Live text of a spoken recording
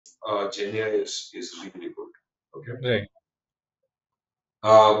Gen AI is really good. Okay. Right.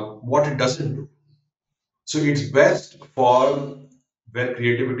 What it doesn't do. So it's best for where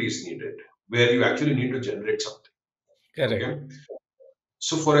creativity is needed, where you actually need to generate something. Correct. Okay.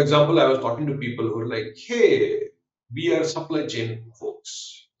 So, for example, I was talking to people who are like, "Hey, we are supply chain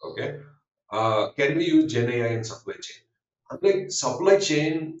folks. Okay, can we use Gen AI in supply chain?" I'm like, supply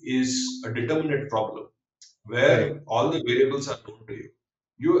chain is a determinate problem Right. where all the variables are known to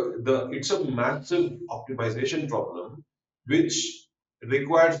you. It's a massive optimization problem which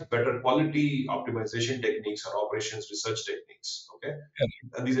requires better quality optimization techniques or operations research techniques. Okay,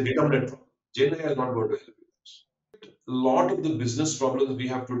 and these are determinate problems. Gen AI is not going to help you. A lot of the business problems we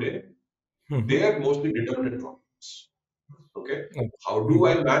have today, they Mm-hmm. are mostly determinant problems. Okay, how do Mm-hmm.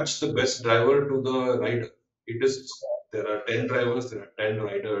 I match the best driver to the rider? It is there are 10 drivers, there are 10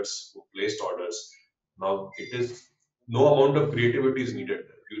 riders who placed orders. Now it is no amount of creativity is needed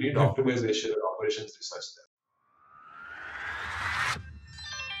there. You need optimization and operations research there.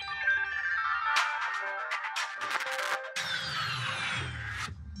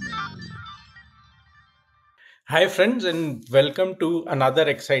 Hi, friends, and welcome to another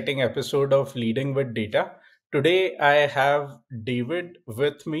exciting episode of Leading with Data. Today, I have David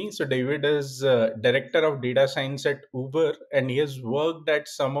with me. So, David is Director of Data Science at Uber, and he has worked at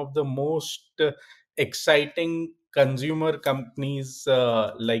some of the most exciting consumer companies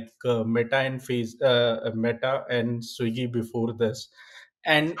like Meta and Swiggy before this.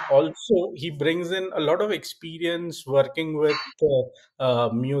 And also, he brings in a lot of experience working with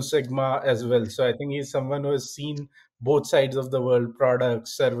Mu Sigma as well. So I think he's someone who has seen both sides of the world: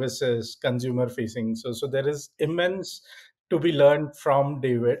 products, services, consumer facing. So there is immense to be learned from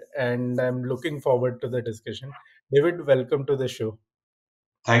David, and I'm looking forward to the discussion. David, welcome to the show.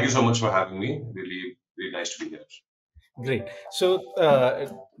 Thank you so much for having me. Really, really nice to be here. Great. So,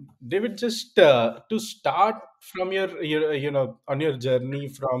 David, just to start from on your journey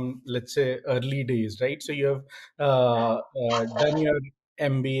from, let's say, early days, right? So you have done your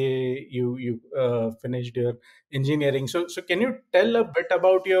MBA, you finished your engineering. So can you tell a bit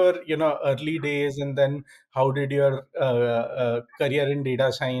about your, early days, and then how did your career in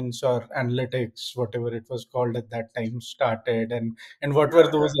data science or analytics, whatever it was called at that time, started, and what were Yeah,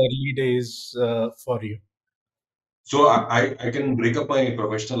 yeah. those early days for you? So I can break up my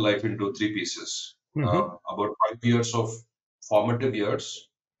professional life into three pieces. Mm-hmm. About 5 years of formative years,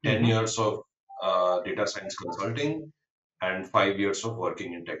 10 Mm-hmm. years of data science consulting, and 5 years of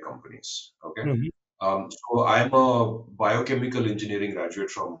working in tech companies. Okay. Mhm. So I'm a biochemical engineering graduate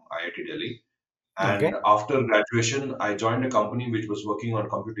from IIT Delhi. Okay. And after graduation, I joined a company which was working on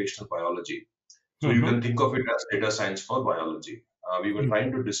computational biology. So you Mhm. can think of it as data science for biology. We were Mhm.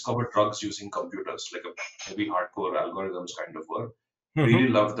 trying to discover drugs using computers, like a heavy hardcore algorithms kind of work. Really Mhm.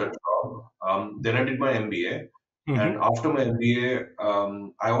 loved that job. Then I did my MBA, and Mhm. after my MBA,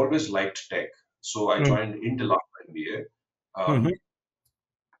 I always liked tech, so I Mhm. joined Intel after MBA. Mhm.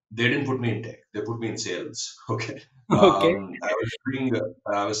 They didn't put me in tech; they put me in sales. Okay, Okay.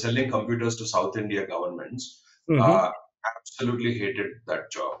 I was selling computers to South India governments. Mhm. Uh, Absolutely hated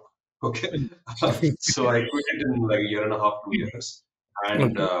that job. Okay, so I quit it in like a year and a half, 2 years, and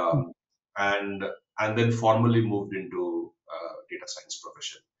Okay. um, and and then formally moved into data science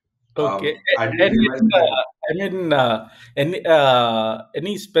profession. Okay. I didn't And realize that.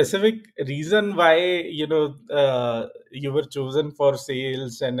 any specific reason why you were chosen for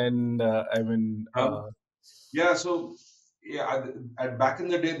sales, and then Um, yeah, so yeah, back in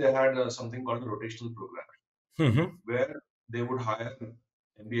the day they had something called a rotational program Mhm. where they would hire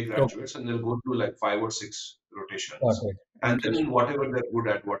MBA Okay. graduates and they'll go through like 5 or 6 Got rotations. it. And then Interesting. whatever they're good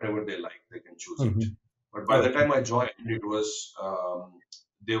at, whatever they like, they can choose it. Mhm. But by the Okay. time I joined, it was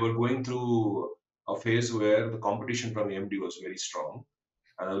they were going through a phase where the competition from AMD was very strong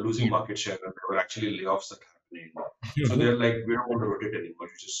and losing market share, and there were actually layoffs that happening. So Mhm. they're like, we don't want to rotate anymore.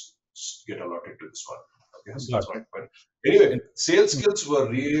 You just get allotted to this one. Okay, so Got that's it. fine. But anyway, And- sales skills were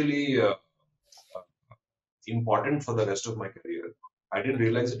really important for the rest of my career. I didn't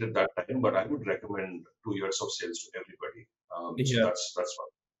realize it at that time, but I would recommend 2 years of sales to everybody. So Yeah. that's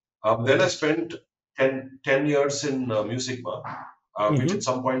one. Then I Okay. spent ten years in Musicma, which at Mhm.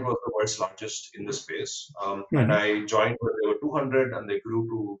 some point was the world's largest in the space. And Mhm. I joined when they were 200 and they grew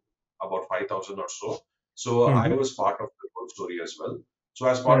to about 5,000 or so. So I Mhm. was part of the whole story as well. So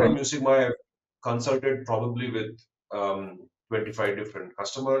as part of Right. Musicma, I consulted probably with 25 different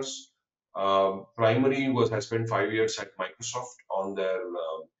customers. Primary was I spent 5 years at Microsoft on their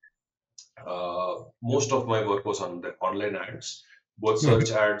most of my work was on the online ads, both Mhm.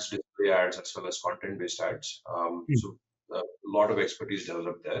 search ads, display ads, as well as content-based ads. Mhm. a lot of expertise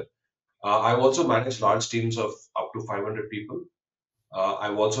developed there. I've also managed large teams of up to 500 people.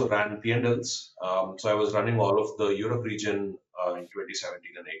 I've also ran P&Ls. So I was running all of the Europe region in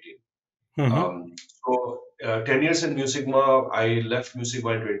 2017 and 18. Mm-hmm. So 10 years in Mu Sigma, I left Mu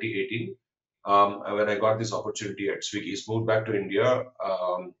Sigma in 2018 when I got this opportunity at Swiggy. Moved back to India,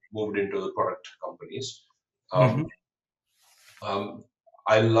 moved into the product companies. Mm-hmm. Um, um,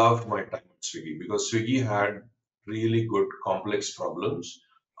 I loved my time at Swiggy because Swiggy had really good complex problems,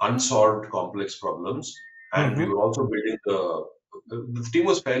 unsolved complex problems, and we Mm-hmm. were also building the team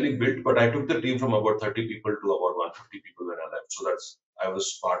was fairly built, but I took the team from about 30 people to about 150 people when I left. So that's I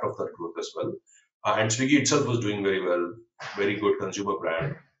was part of that growth as well. And Swiggy itself was doing very well, very good consumer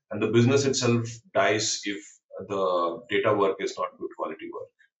brand, and the business itself dies if the data work is not good quality work.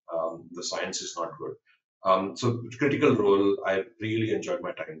 The science is not good. So critical role. I really enjoyed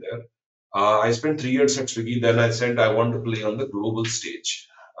my time there. I spent 3 years at Swiggy. Then I said I want to play on the global stage.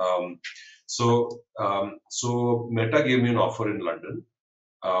 Um, so Meta gave me an offer in London,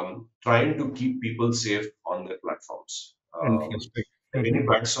 trying to keep people safe on their platforms. Interesting. Any Mm-hmm.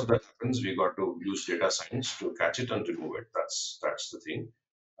 bad stuff that happens, we got to use data science to catch it and remove it. That's the thing.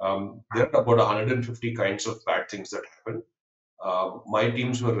 There are about 150 kinds of bad things that happen. My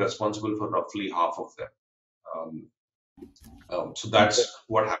teams were responsible for roughly half of them. Um, so that's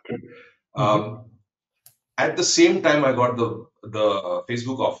what happened. Mm-hmm. Um, at the same time, I got the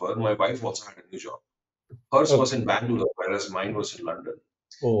Facebook offer. My wife also had a new job. Hers was in Okay. Bangalore, whereas mine was in London.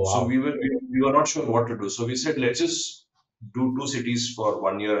 Oh, So wow. we were not sure what to do. So we said let's just do two cities for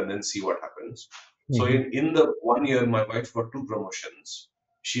 1 year and then see what happens. So Mm-hmm. in the 1 year, my wife got two promotions.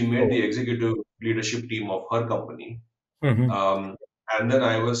 She made Oh. the executive leadership team of her company. Mm-hmm. Um, and then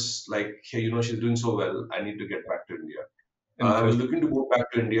I was like, hey, she's doing so well. I need to get back to India. I was Interesting. looking to move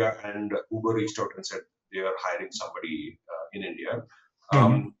back to India, and Uber reached out and said they are hiring somebody in India.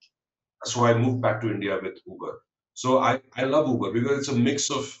 Mm-hmm. Um, so I moved back to India with Uber. So I love Uber because it's a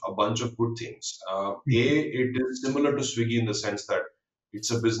mix of a bunch of good things. It is similar to Swiggy in the sense that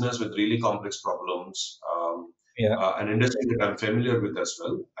it's a business with really complex problems, Yeah. an industry that I'm familiar with as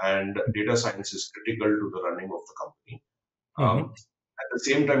well, and data science is critical to the running of the company. Mm-hmm. At the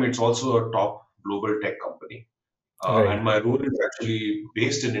same time, it's also a top global tech company. Right. And my role is actually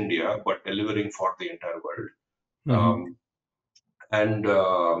based in India, but delivering for the entire world. Mm-hmm. Um,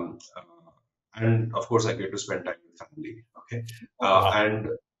 and of course, I get to spend time with family. Okay, Wow. and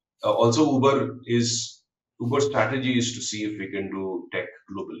also Uber's strategy is to see if we can do tech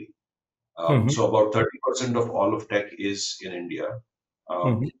globally. Mm-hmm. So about 30% of all of tech is in India,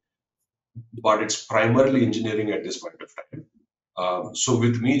 Mm-hmm. um, but it's primarily engineering at this point of time. So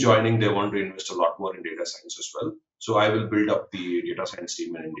with me joining, they want to invest a lot more in data science as well. So I will build up the data science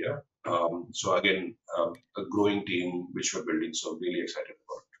team in India. So again, a growing team which we're building. So really excited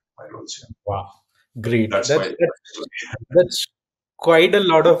about my roles here. Wow. Great. That's my That's quite a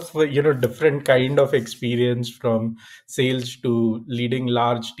lot of different kind of experience, from sales to leading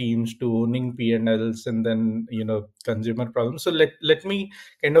large teams to owning P&Ls, and then consumer problems. So let me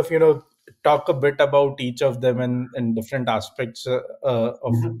kind of talk a bit about each of them, and different aspects of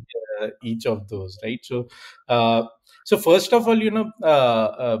Mhm. each of those, right? Uh, so first of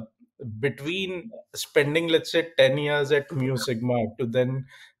all, between spending, let's say, 10 years at Mu Sigma to then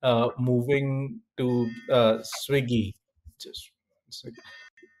moving to Swiggy. Just one second.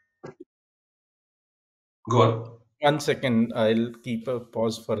 Go on. 1 second. I'll keep a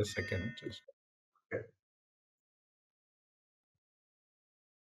pause for a second. Just. Okay.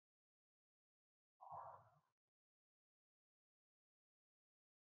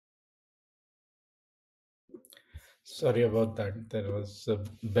 Sorry about that. There was a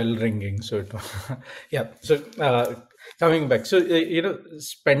bell ringing. So, yeah. So, coming back. So,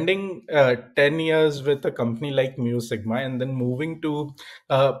 spending 10 years with a company like Mu Sigma, and then moving to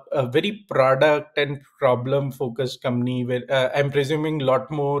a very product and problem focused company where I'm presuming a lot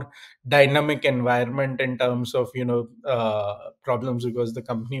more dynamic environment in terms of, problems, because the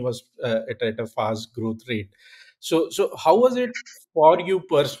company was at a fast growth rate. So how was it for you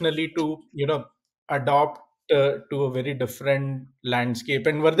personally to, adopt to a very different landscape,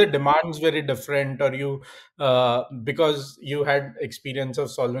 and were the demands very different, or you because you had experience of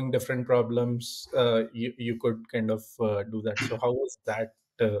solving different problems, you could kind of do that. So how was that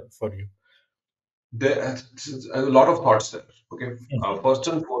for you? There a lot of thoughts there. Okay. Mhm. First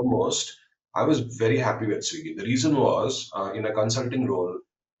and foremost, I was very happy with Swiggy. The reason was in a consulting role,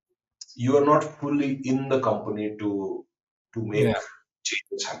 you are not fully in the company to Yeah. make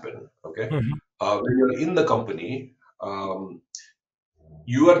changes happen. Okay. Mhm. When you're in the company, um,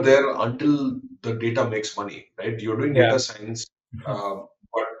 you are there until the data makes money, right? You're doing Yeah. data science,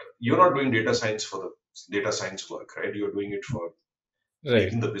 but you're not doing data science for the data science work, right? You're doing it for Right.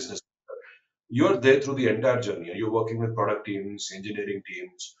 making the business. You're there through the entire journey. You're working with product teams, engineering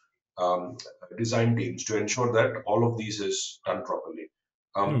teams, design teams to ensure that all of these is done properly.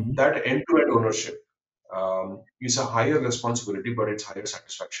 Hmm. That end-to-end ownership is a higher responsibility, but it's higher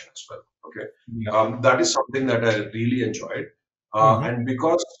satisfaction as well. Okay, Yeah. that is something that I really enjoyed, Hmm. and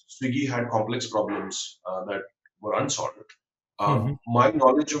because Swiggy had complex problems that were unsolved, Hmm. my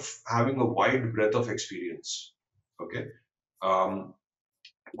knowledge of having a wide breadth of experience, okay, um,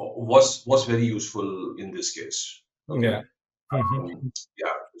 was very useful in this case. Okay, Yeah. Hmm. um,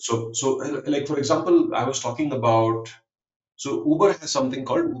 yeah. So like for example, I was talking about, so Uber has something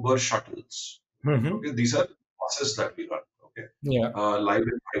called Uber shuttles. Hmm. Okay, these are buses that we run. Okay, Yeah. live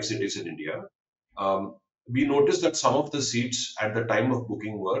in 5 cities in India. Um, we noticed that some of the seats at the time of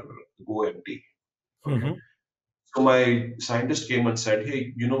booking were go empty. Okay, Hmm. so my scientist came and said, "Hey,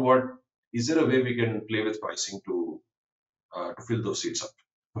 you know what? Is there a way we can play with pricing to fill those seats up?"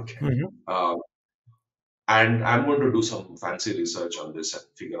 Okay. Hmm. Um, and I'm going to do some fancy research on this and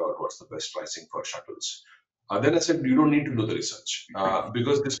figure out what's the best pricing for shuttles. Then I said, you don't need to do the research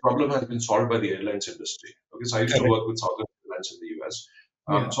because this problem has been solved by the airlines industry. Okay, so I used to Correct. work with Southern Airlines in the US.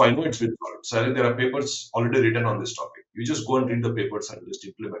 Yeah. So I know it's been solved. So there are papers already written on this topic. You just go and read the papers and just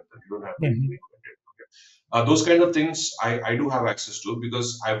implement them. You don't have to Hmm. reinvent it. Okay. Those kind of things I do have access to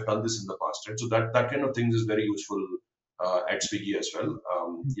because I've done this in the past. Right? So that kind of things is very useful at Swiggy as well.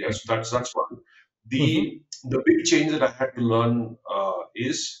 Okay. Yes, that's one. Hmm. The big change that I had to learn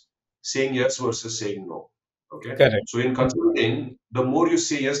is saying yes versus saying no. Okay, Correct. so in consulting, the more you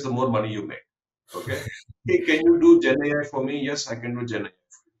say yes, the more money you make. Okay, hey, can you do Gen AI for me? Yes, I can do Gen AI.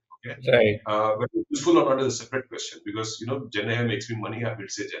 Okay, Right. whether it's useful or not is a separate question because Gen AI makes me money. I will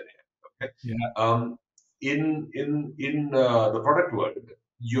say Gen AI. Okay, Yeah. um, in the product world,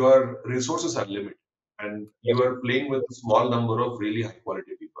 your resources are limited, and you Correct. are playing with a small number of really high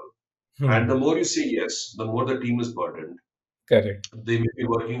quality people. And the Hmm. more you say yes, the more the team is burdened. Correct. They may be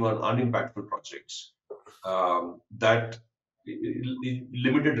working on unimpactful projects that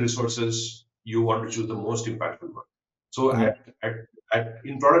limited resources. You want to choose the most impactful one. So Yeah. at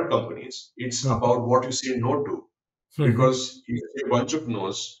in product companies, it's Hmm. about what you say no to. Hmm. Because if you say a bunch of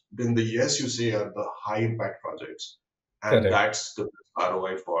no's, then the yes you say are the high impact projects, and Correct. that's the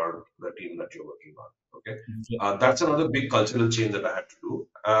ROI for the team that you're working on. Okay, Yeah. that's another big cultural change that I had to do,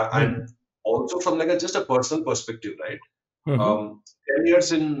 and Hmm. also from like just a personal perspective, right? Hmm. 10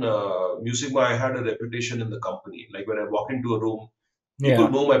 years in music, I had a reputation in the company. Like when I walk into a room, people Yeah.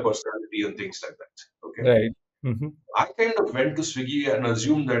 know my personality and things like that. Okay, Right. Hmm. I kind of went to Swiggy and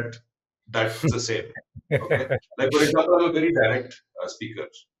assumed that that's the same. Okay. Like, for example, I'm a very direct speaker.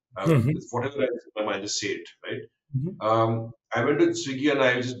 Hmm. Whatever I remember, I just say it, right? Hmm. I went to Swiggy and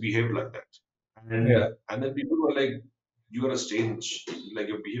I just behaved like that. Yeah. And then people were like, you are a strange, like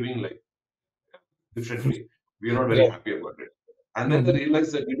you're behaving like differently. We are not very Right. happy about it. And then I Hmm.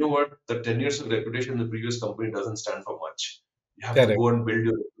 realized that, you know what, the 10 years of reputation in the previous company doesn't stand for much. You have to Correct. go and build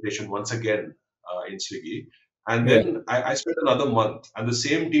your reputation once again in Swiggy. And Yeah. then I spent another month, and the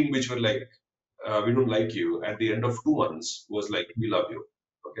same team which were like, we don't like you, at the end of 2 months was like, we love you.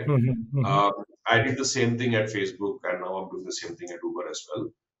 Okay. Hmm. Hmm. Um, I did the same thing at Facebook, and now I'm doing the same thing at Uber as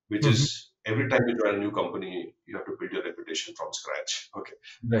well, which Hmm. is every time you join a new company, you have to build your reputation from scratch. Okay.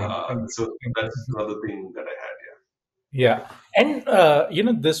 Right. So that's another thing that I had. Yeah, and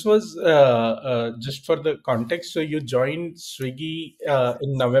this was just for the context. So you joined Swiggy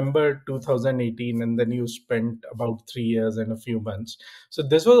in November 2018, and then you spent about 3 years and a few months. So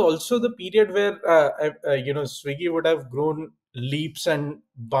this was also the period where Swiggy would have grown leaps and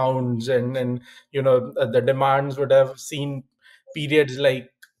bounds, and the demands would have seen periods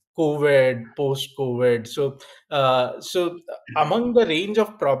like COVID, post COVID. So among the range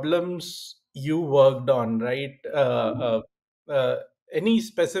of problems you worked on, right? Uh, any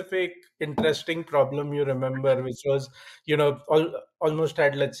specific interesting problem you remember, which was, almost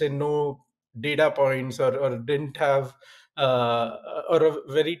had, let's say, no data points, or didn't have, or a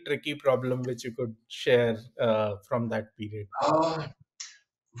very tricky problem which you could share from that period?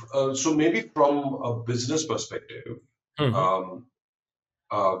 Uh, so maybe from a business perspective, Hmm. um,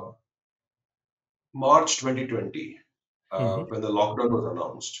 uh, March 2020, Hmm. when the lockdown was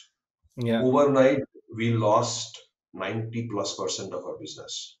announced, Yeah, overnight we lost 90+% of our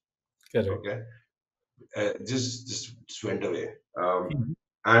business. correct. Okay, just went away, Mhm.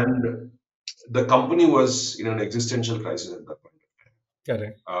 and the company was in an existential crisis at that point.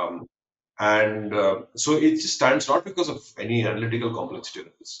 Correct. Um, And so it stands not because of any analytical complexity.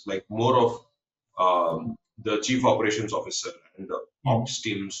 It's like more of the chief operations officer and the Mhm. ops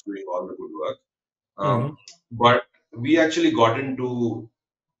teams doing all the good work. Mhm. But we actually got into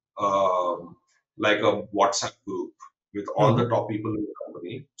um, like a WhatsApp group with all the Mhm. top people in the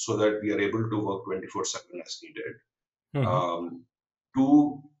company so that we are able to work 24/7 as needed. Mhm. Um, to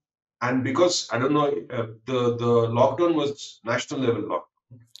and because I don't know, the lockdown was national level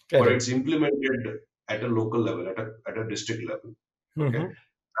lockdown, but Correct. it's implemented at a local level, at a district level. Okay, Mhm.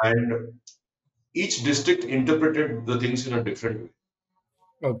 and each district interpreted the things in a different way.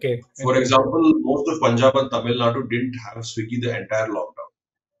 Okay. For Interesting. example, most of Punjab and Tamil Nadu didn't have Swiggy the entire lockdown.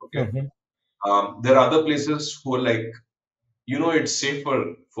 Okay, Mhm. there are other places who are like, it's safer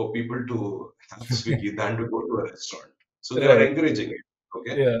for people to have Swiggy than to go to a restaurant. So they were Right. encouraging it.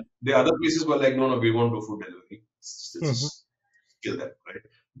 Okay. Yeah. The other places were like, no, no, we won't do food delivery. Mhm. Just kill them, right?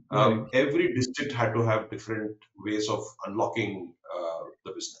 Right. Every district had to have different ways of unlocking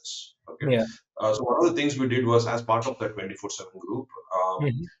the business. Okay. Yeah. So one of the things we did was, as part of that 24/7 group,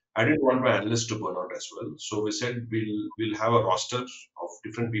 Mhm. I didn't want my analysts to burn out as well. So we said we'll have a roster of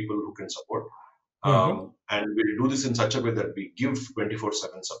different people who can support, Mhm. and we'll do this in such a way that we give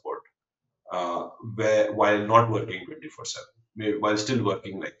 24/7 support, where while not working 24/7, while still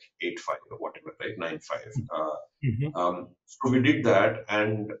working like 8/5 or whatever, right? 9/5. Mhm. So we did that,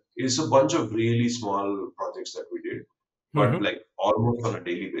 and it's a bunch of really small projects that we did, but Mhm. like almost on a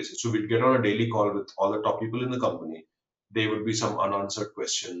daily basis. So we'd get on a daily call with all the top people in the company. There would be some unanswered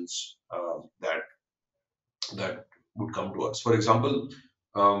questions that would come to us. For example,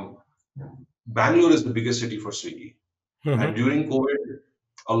 um, Bangalore is the biggest city for Swiggy. And Mhm. during COVID,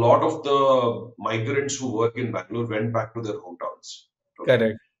 a lot of the migrants who work in Bangalore went back to their hometowns. Okay.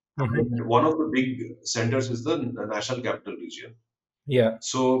 Correct. Mhm. And one of the big centers is the National Capital Region. Yeah.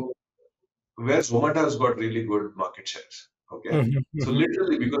 So where Zomato has got really good market shares. Okay. Mhm. So Mhm.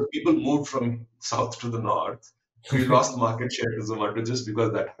 literally because people moved from south to the north, we lost market share to Zomato just because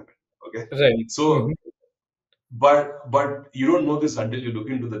that happened. Okay. Right. So Mhm. but you don't know this until you look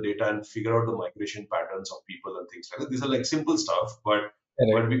into the data and figure out the migration patterns of people and things like that. These are like simple stuff, but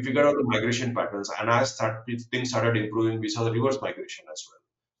Correct. we figured out the migration patterns, and as things started improving, we saw the reverse migration as well,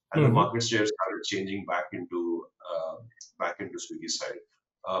 and the Mhm. market share started changing back into Swiggy's side.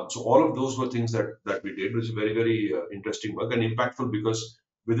 So all of those were things that we did, which is very very interesting work and impactful because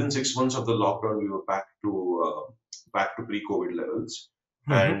within 6 months of the lockdown, we were back to pre-COVID levels,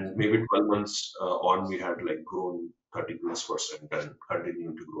 Mhm. and maybe 12 months on, we had like grown 30+% and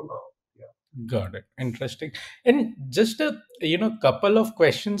continuing to grow now. Yeah. Got it. Interesting. And just a couple of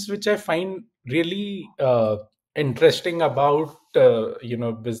questions which I find really interesting about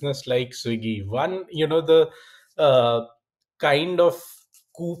business like Swiggy. One, the uh, kind of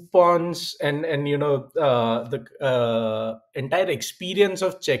coupons and the entire experience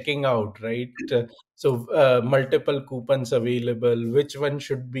of checking out, right? So multiple coupons available. Which one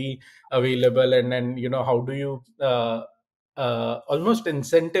should be available, and then how do you almost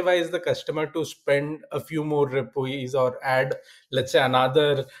incentivize the customer to spend a few more rupees or add, let's say,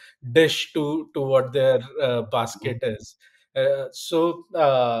 another dish to what their basket is. So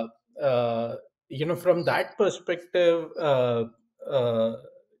from that perspective, uh,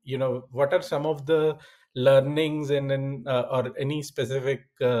 what are some of the learnings or any specific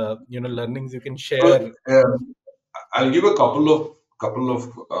learnings you can So share? I'll give a couple of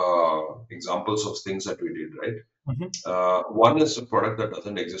examples of things that we did, right? Mhm. One is a product that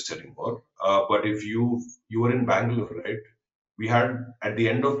doesn't exist anymore. But if you were in Bangalore, right? We had at the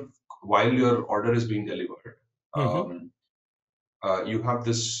end of while your order is being delivered, Mhm. um, you have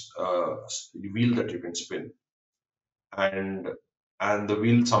this wheel that you can spin, and and the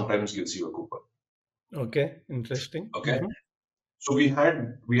wheel sometimes gives you a coupon. Okay, interesting. Okay, Mhm. so we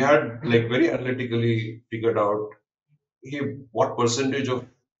had like very analytically figured out, hey, what percentage of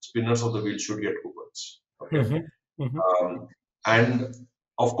spinners of the wheel should get coupons? Okay, Mhm. Mhm. um, and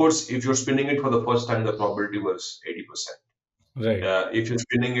of course, if you're spinning it for the first time, the probability was 80%. Right. If you're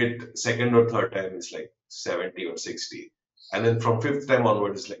spinning it second or third time, it's like 70 or 60. And then from fifth time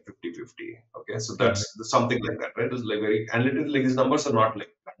onward, it's like 50-50. Okay, so Correct. that's something like that, right? It's like very analytical, like these numbers are not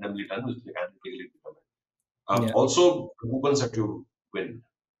like randomly done, it's like analytically determined. Yeah. Also, the coupons that you win.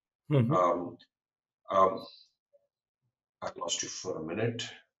 Mhm. Um, um, I lost you for a minute.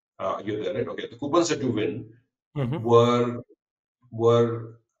 You're there, right? Okay, the coupons that you win Mhm.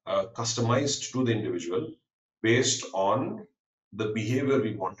 were customized to the individual based on the behavior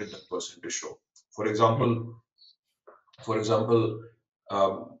we wanted that person to show. For Mhm. example, for example,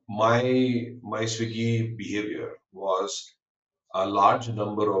 my Swiggy behavior was a large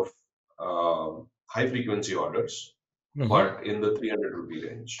number of high frequency orders, Mm-hmm. but in the 300 rupee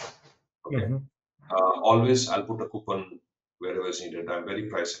range. Okay. Mm-hmm. Always I'll put a coupon wherever is needed. I'm very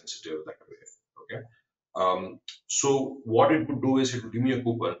price sensitive that way. Okay. So what it would do is it would give me a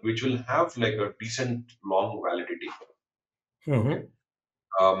coupon which will have like a decent long validity. Okay.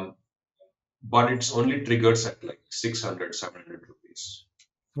 Mm-hmm. Um, but it's only triggers at like 600, 700 rupees.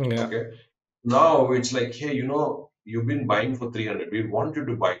 Yeah. Okay. Now it's like, hey, you've been buying for 300. We want you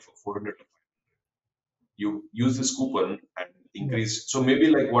to buy for 400. You use this coupon and Yeah. increase. So maybe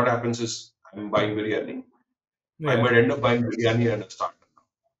like what happens is I'm buying biryani. I Yeah. might end up buying biryani and a starter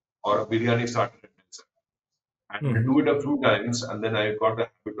or a biryani starter and Mm-hmm. do it a few times. And then I got the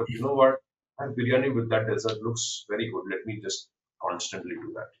habit of, you know what, that biryani with that dessert looks very good. Let me just constantly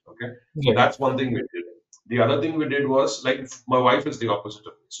do that. Okay. So Right. that's one thing we did. The other thing we did was like my wife is the opposite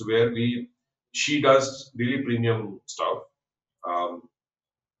of me. So where she does really premium stuff, um,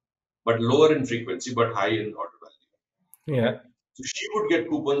 but lower in frequency, but high in order value. Okay. Yeah. So she would get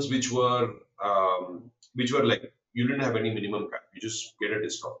coupons which were like you didn't have any minimum cap. You just get a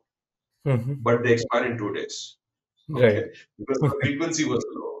discount, Mm-hmm. but they expire in 2 days. Okay, Right. because the frequency was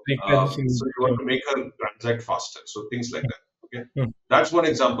low. Frequency. So you want to make her transact faster. So things like that. Okay, Mm-hmm. that's one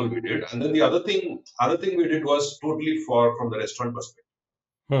example we did. And then the other thing we did was totally for from the restaurant perspective.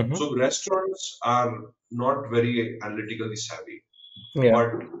 Mm-hmm. So restaurants are not very analytically savvy, Yeah.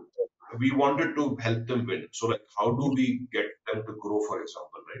 but we wanted to help them win. So like, how do we get them to grow? For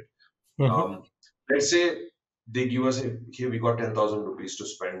example, right? Mm-hmm. Let's say they give us a here we got 10,000 rupees to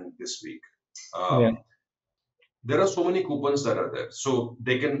spend this week. Yeah. Um, there are so many coupons that are there. So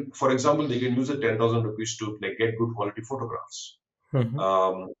they can, for example, they can use the 10,000 rupees to like get good quality photographs,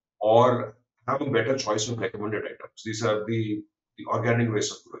 Mm-hmm. or have a better choice of recommended items. These are the organic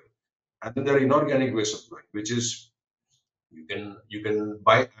ways of growing. And then there are inorganic ways of growing, which is you can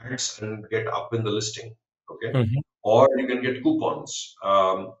buy ads and get up in the listing, okay? Mm-hmm. Or you can get coupons,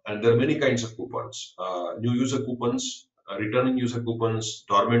 and there are many kinds of coupons: new user coupons, returning user coupons,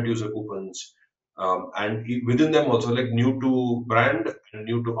 dormant user coupons, and within them also like new to brand and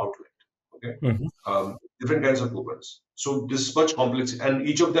new to outlet. Okay, Mm-hmm. different kinds of coupons. So this is much complex, and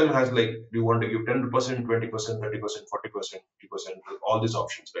each of them has like, do you want to give 10%, 20%, 30%, 40%, 50%, all these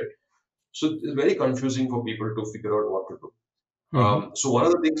options, right? So it's very confusing for people to figure out what to do. Mm-hmm. So one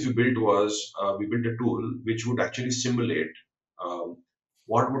of the things we built was we built a tool which would actually simulate um,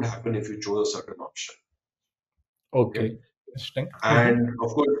 what would happen if you chose a certain option. Okay, Okay. Interesting. Mm-hmm. and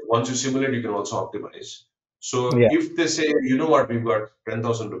of course, once you simulate, you can also optimize. So Yeah. if they say, you know what, we've got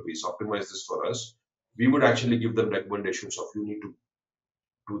 10,000 rupees, optimize this for us, we would actually give them recommendations of you need to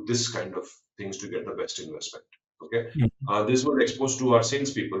do this kind of things to get the best investment. Okay, Mm-hmm. this was exposed to our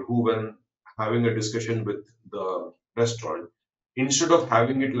salespeople who, when having a discussion with the restaurant, instead of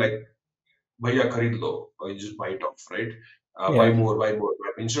having it like भैया खरीद लो or you just buy it off, right? Buy Yeah. more, buy more.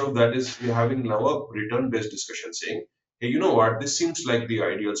 Instead of that is we're having now a return-based discussion saying, hey, you know what? This seems like the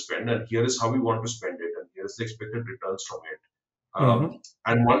ideal spend, and here is how we want to spend it, and here's the expected returns from it. Mm-hmm.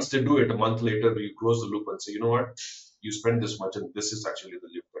 And once they do it, a month later, we close the loop and say, you know what? You spend this much, and this is actually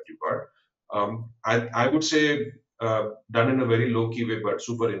the lift that you got. I would say done in a very low key way, but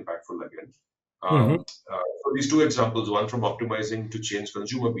super impactful again. Mm-hmm. So these two examples, one from optimizing to change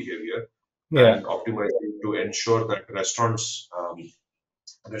consumer behavior, Yeah. and optimizing to ensure that restaurants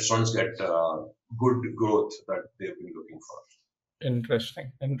get good growth that they've been looking for.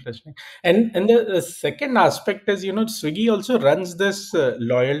 Interesting, interesting. And the second aspect is, Swiggy also runs this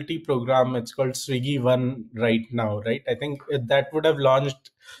loyalty program. It's called Swiggy One right now, right? I think that would have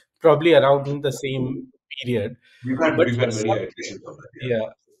launched probably around the same period. We've had But we've for had many some, iterations of that. Yeah. yeah,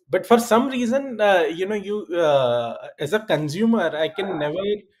 but for some reason, you as a consumer, I can never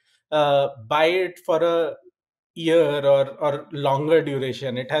buy it for a year or longer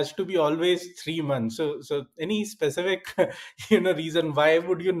duration. It has to be always 3 months. So any specific reason why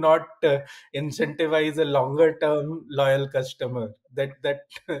would you not incentivize a longer term loyal customer? That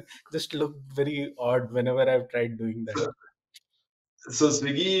just looked very odd whenever I've tried doing that. So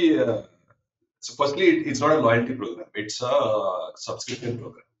Swiggy. So firstly, it's not a loyalty program; it's a subscription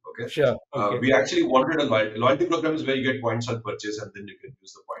program. Okay. Sure. Okay. We actually wanted a loyalty program is where you get points on purchase and then you can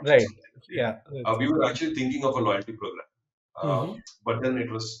use the points for Right. something. Okay. Yeah, that's We it. were actually thinking of a loyalty program, Mm-hmm. but then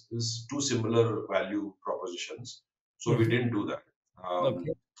it was two similar value propositions, so we Mm-hmm. didn't do that.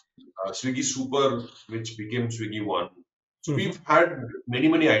 Okay. Swiggy Super, which became Swiggy One. So Mm-hmm. we've had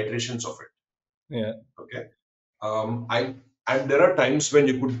many iterations of it. Yeah. Okay. I and there are times when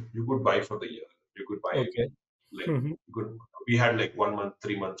you could buy for the year. You could buy Okay. like Mm-hmm. you could we had like 1 month,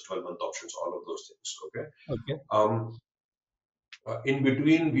 3 month, 12-month options, all of those things. Okay. Okay. Um, In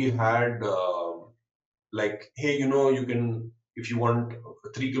between, we had like, hey, you can, if you want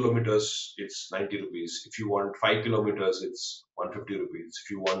 3 kilometers, it's 90 rupees. If you want 5 kilometers, it's 150 rupees.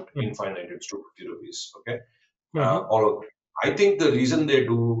 If you want Mhm. infinite, it's 250 rupees. Okay. Mhm. All of I think the reason they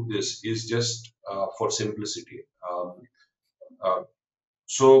do this is just for simplicity. Uh,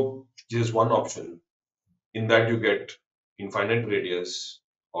 so there's one option in that you get infinite radius,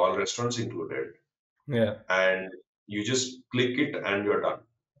 all restaurants included, Yeah. and you just click it and you're done.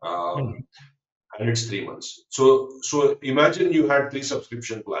 Mhm. And it's 3 months. So imagine you had three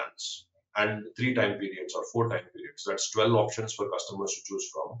subscription plans and three time periods or four time periods. That's 12 options for customers to choose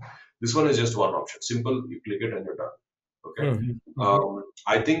from. This one is just one option. Simple, you click it and you're done. Okay. Mhm. Mhm.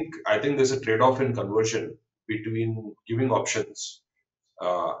 I think there's a trade-off in conversion between giving options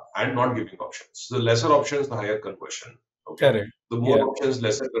and not giving options. The lesser options, the higher conversion. Okay. Correct. The more Yeah. options,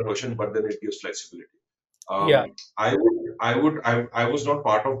 lesser conversion, but then it gives flexibility. Yeah. I was not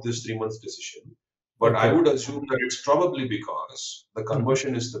part of this 3 months decision, but I Okay. would assume that it's probably because the Mhm.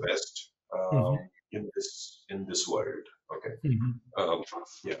 conversion is the best Mhm. in this world. Okay. Mhm. Um,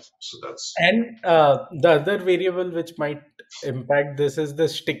 yeah. So that's And the other variable which might impact this is the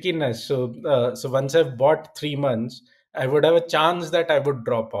stickiness. So once I've bought 3 months, I would have a chance that I would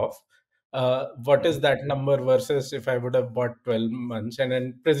drop off. What is that number versus if I would have bought 12 months? And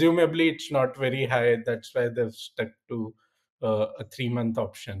then presumably it's not very high. That's why they've stuck to a 3 month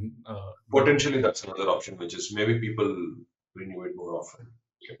option. But potentially that's another option, which is maybe people renew it more often.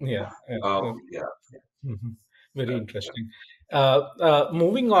 Okay. yeah, Yeah. Mhm. Very Yeah. Yeah. interesting.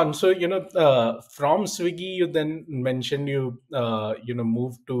 Moving on, so from Swiggy, you then mentioned you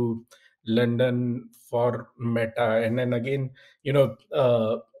moved to London for Meta, and then again,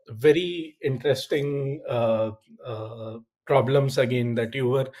 very interesting problems again that you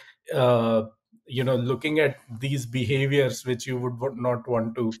were uh, looking at these behaviors which you would not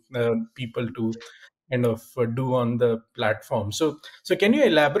want to people to kind of do on the platform. So can you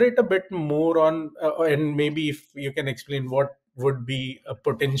elaborate a bit more on, and maybe if you can explain what would be a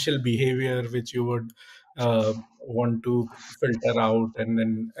potential behavior which you would want to filter out, and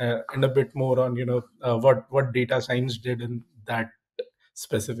then and a bit more on what data science did in that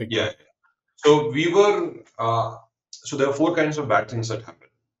specific Yeah. case. So so there are four kinds of bad things that happen.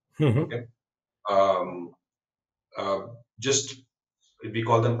 Hmm. Okay. Um, uh, just we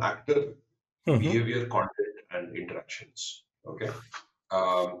call them actor, Hmm. behavior, content, and interactions. Okay.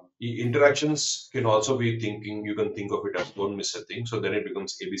 Interactions can also be thinking, you can think of it as don't miss a thing. So then it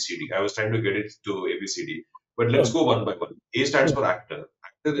becomes ABCD. I was trying to get it to ABCD, but let's go one by one. A stands for actor.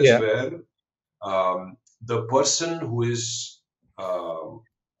 Actor is Yeah. where the person um,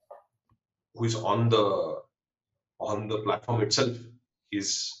 who is on the platform itself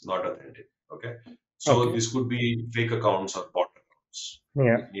is not authentic. Okay. So Okay. this could be fake accounts or bot accounts.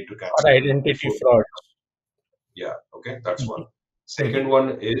 Yeah. We need to catch Or them identity before. fraud. Yeah, okay, that's one. Hmm. Second one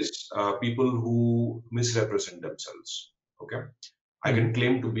is people who misrepresent themselves. Okay, I can Hmm.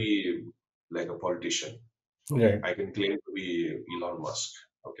 claim to be like a politician. Okay, Right. I can claim to be Elon Musk.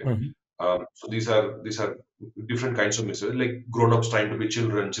 Okay, Hmm. so these are different kinds of misrepresent, like grown-ups trying to be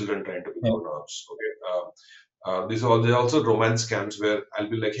children, children trying to be Yeah. grown-ups. Okay, these are all there are also romance scams where I'll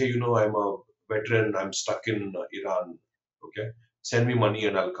be like, hey, I'm a veteran, I'm stuck in Iran. Okay, send me money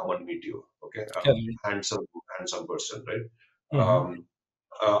and I'll come and meet you. Okay, Correct. handsome person, right? Hmm.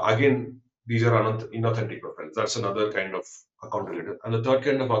 Again, these are inauthentic profiles. That's another kind of account related. And the third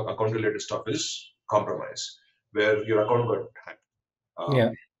kind of account related stuff is compromise, where your account got hacked.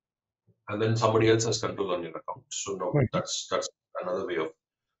 Yeah. And then somebody else has control on your account. So no, Hmm. that's another way of.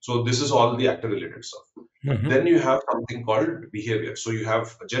 So this is all the actor related stuff. Hmm. Then you have something called behavior. So you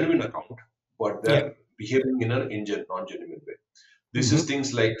have a genuine account, but Yeah. they're behaving in an non-genuine way. This Hmm. is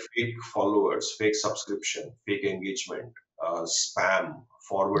things like fake followers, fake subscription, fake engagement, spam, Yeah.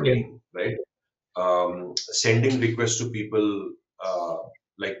 forwarding, right? Sending requests to people, uh,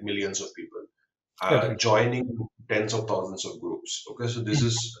 like millions of people, Correct. joining tens of thousands of groups. Okay, so this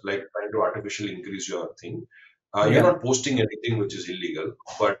is like trying to artificially increase your thing. You're Yeah. not posting anything which is illegal,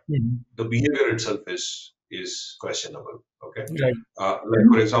 but Mhm. the behavior itself is questionable. Okay, Right. like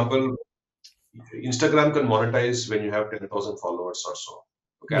for example, Instagram can monetize when you have 10,000 followers or so.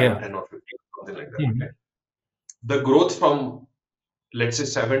 Okay, I have Yeah. 10 or 15, something like that. Mhm. Okay, the growth from let's say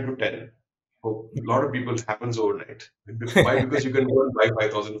 7 to 10 for a lot of people happens overnight. Why? Because you can go and buy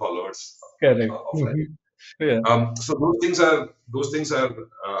 5,000 followers Correct. offline. Mhm. Yeah. So those things are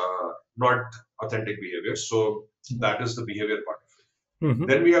not authentic behavior. So that is the behavior part. Mhm.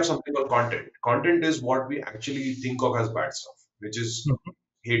 Then we have something called content. Content is what we actually think of as bad stuff, which is Mhm.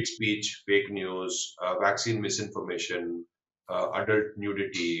 hate speech, fake news, vaccine misinformation, adult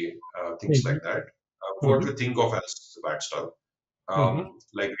nudity, things like Mhm. that. What Mhm. we think of as the bad stuff, Mhm.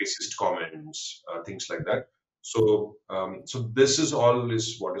 like racist comments, things like that. So this is all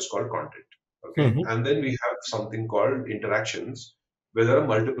is what is called content. Okay, Mhm. and then we have something called interactions, where there are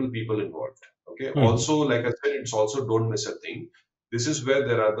multiple people involved. Okay, Mhm. also like I said, it's also don't miss a thing. This is where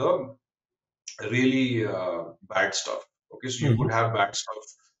there are the really bad stuff. Okay, so you could Mhm. have bad stuff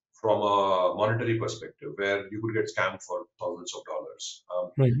from a monetary perspective, where you could get scammed for thousands of dollars.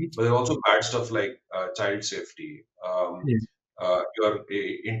 Mhm. But there are also bad stuff like child safety, Yeah. your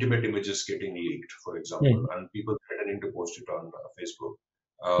intimate images getting leaked, for example, Mhm. and people threatening to post it on Facebook,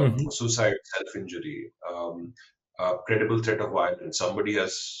 Mhm. suicide, self-injury, credible threat of violence. Somebody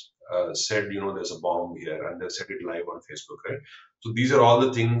has said, there's a bomb here, and they said it live on Facebook, right? So these are all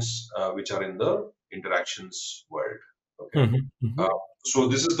the things which are in the interactions world. Okay. Mhm. Uh, Mhm. so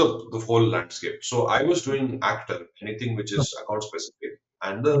this is the whole landscape. So I was doing actor, anything which is account specific,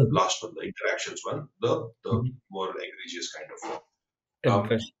 and the Mhm. last one, the interactions one, the Mhm. more egregious kind of one. Um,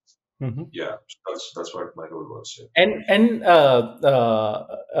 Interesting. Mhm. yeah, so that's what my role was. Yeah.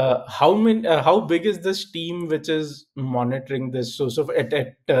 And how big is this team which is monitoring this? So at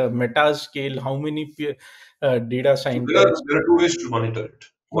meta scale, how many data So there are scientists? there are two ways to monitor it.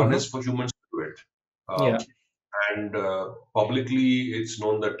 One Mhm. is for humans to do it, Yeah. and publicly it's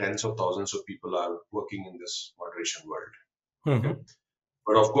known that tens of thousands of people are working in this moderation world. Okay. Mhm.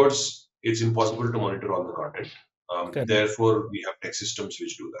 But of course, it's impossible to monitor all the content. Correct. Therefore, we have tech systems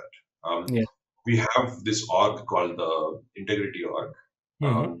which do that. Yeah. We have this org called the Integrity Org,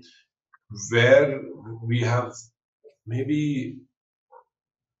 Mhm. um, where we have maybe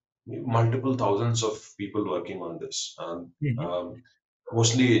multiple thousands of people working on this, Mhm.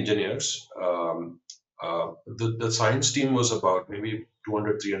 mostly engineers. The science team was about maybe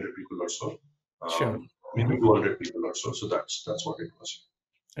 200, 300 people or so, Sure. maybe Mhm. 200 people or so. So that's what it was.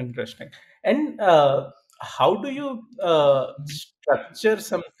 Interesting. And how do you structure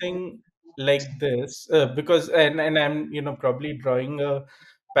something like this? Because and I'm probably drawing a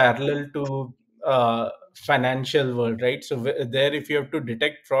parallel to financial world, right? So there, if you have to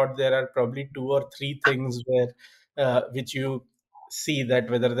detect fraud, there are probably two or three things where which you see that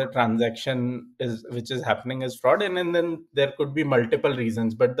whether the transaction is which is happening is fraud, and then there could be multiple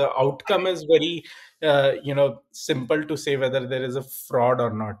reasons, but the outcome is very simple to say whether there is a fraud or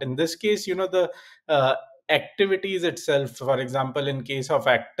not. In this case, the uh, activities itself, for example, in case of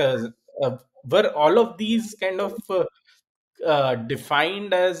actors, were all of these kind of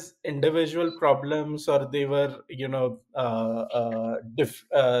defined as individual problems, or they were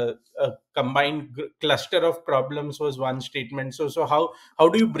a combined cluster of problems was one statement. So how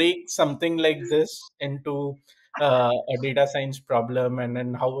do you break something like this into a data science problem, and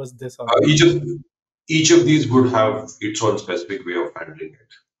then how was this Uh, each organized? of each of these would have its own specific way of handling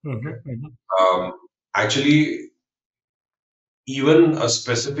it. Okay. Mhm, mhm, Um, Actually, even a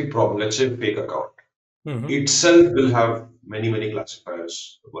specific problem, let's say fake account, mhm. itself will have many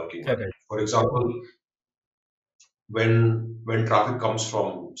classifiers working on it. Correct. For example, when traffic comes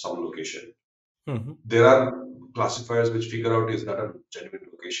from some location, Mhm. there are classifiers which figure out is that a genuine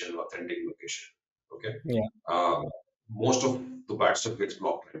location, authentic location. Okay. Yeah. Um, Most of the bad stuff gets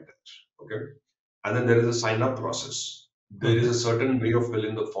blocked like that. Okay. And then there is a sign up process. There is Mhm. a certain way of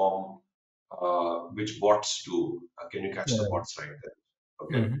filling the form which bots do. Can you catch the Yeah. bots right there?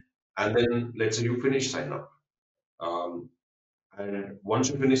 Okay. Mhm. And then let's say you finish sign up. Um, and once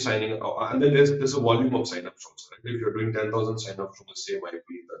you finish signing up, and then there's a volume of sign-ups also. Right? If you're doing 10,000 sign-ups from the same IP,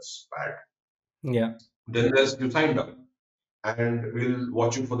 that's bad. Yeah. Then there's you signed up, and we'll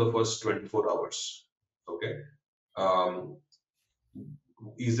watch you for the first 24 hours. Okay. Um,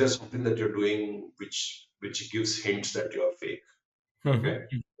 is there something that you're doing which gives hints that you're fake? Mhm. Okay.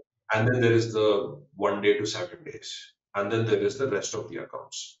 And then there is the 1 day to 7 days, and then there is the rest of the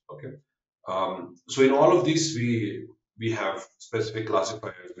accounts. Okay. So in all of these, we have specific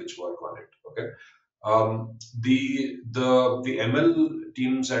classifiers which work on it. Okay. The ML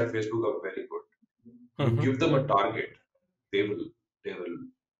teams at Facebook are very good. You Mhm. give them a target, they will they will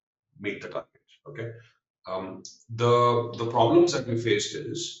meet the target. Okay. The problems that we faced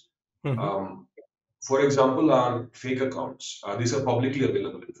is, Mhm. um, for example, our fake accounts. These are publicly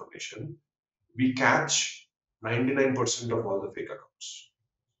available information. We catch 99% of all the fake accounts.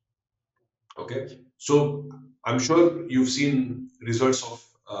 Okay, so I'm sure you've seen results of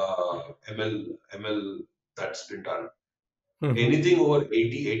ML that's been done. Mhm. Anything over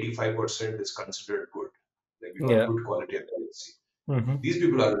 80-85% is considered good. Like we got Yeah. good quality accuracy. Mhm. These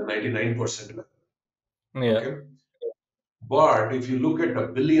people are 99% level. Yeah. Okay, but if you look at a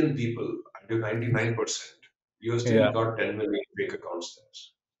billion people and you're 99%, you still Yeah. got 10 million fake accounts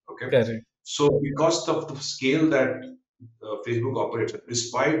there. Okay. Correct. So because of the scale that Facebook operates at,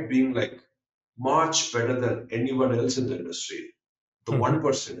 despite being like much better than anyone else in the industry, the Mm-hmm.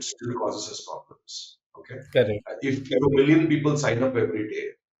 1% still causes us problems. Okay. Correct. If a million people sign up every day,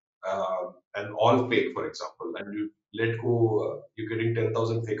 and all fake, for example, and you let go, you're getting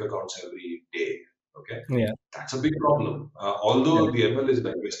 10,000 fake accounts every day. Okay. Yeah. That's a big problem. Although Correct. the ML is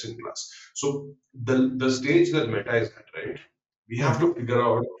like Western class. So the stage that Meta is at, right? We have Mm-hmm. to figure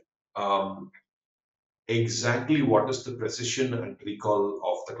out um, exactly what is the precision and recall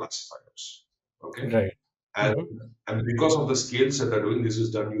of the classifiers. Okay. Right. And, Mm-hmm. and because of the scales that are doing this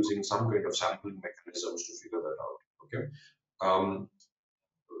is done using some kind of sampling mechanisms to figure that out. Okay. Um,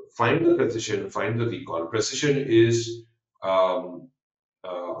 find the precision, find the recall. Precision is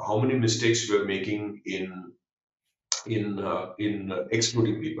how many mistakes we are making in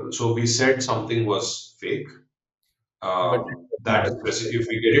excluding people. So we said something was fake. But it was That is match. precision. If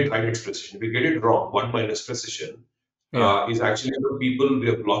we get it right, it's precision. If we get it wrong, one minus precision Yeah. is actually the people we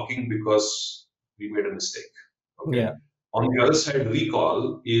are blocking because we made a mistake. Okay. Yeah. On the other side,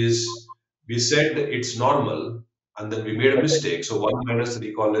 recall is we said it's normal and then we made a Correct. mistake. So one minus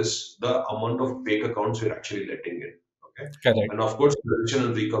recall is the amount of fake accounts we're actually letting in. Okay. Correct. And of course, precision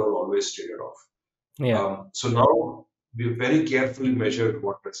and recall are always traded off. Yeah. So now we've very carefully measured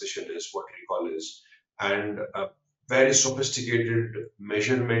what precision is, what recall is, and very sophisticated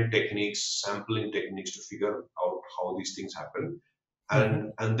measurement techniques, sampling techniques to figure out how these things happen, Mm-hmm.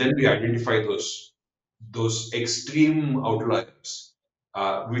 and then we identify those extreme outliers,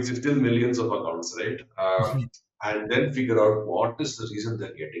 which is still millions of accounts, right? And then figure out what is the reason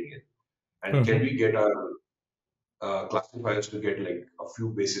they're getting in, and can Mm-hmm. we get our classifiers to get like a few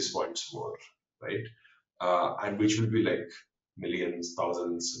basis points more, right? And which will be like millions,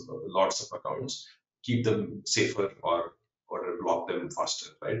 thousands, lots of accounts. Keep them safer or block them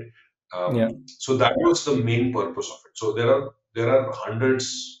faster, right? Yeah. So that was the main purpose of it. So there are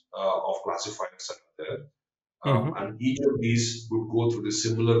hundreds of classifiers that are there, Mm-hmm. and each of these would go through the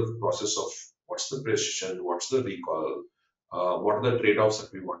similar process of what's the precision, what's the recall, what are the trade-offs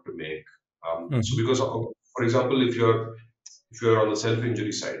that we want to make. So Mm-hmm. because for example, if you're on the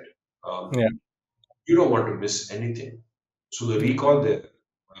self-injury side, um, Yeah. you don't want to miss anything. So the Yeah. recall there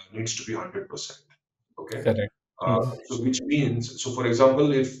needs to be 100%. Okay. Correct. Mm-hmm. So which means, so for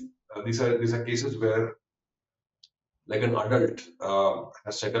example, if these are cases where like an adult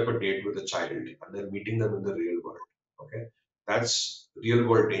has set up a date with a child and they're meeting them in the real world. Okay. That's real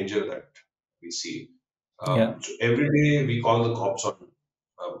world danger that we see. Yeah. So every day we call the cops on,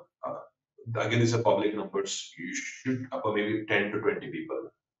 um, again, these are public numbers. You should up maybe 10 to 20 people.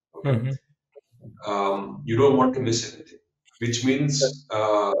 Okay. Mm-hmm. You don't want to miss anything, which means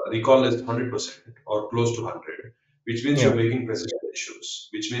recall is 100% or close to 100, which means Yeah. you're making precision issues,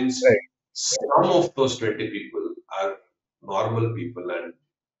 which means Right. some of those 20 people are normal people and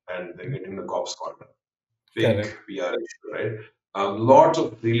they're getting the cops corner. Big Correct. PR issue, right? Lots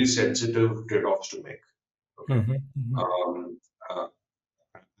of really sensitive trade-offs to make. Okay. Mm-hmm. Mm-hmm. Um, uh,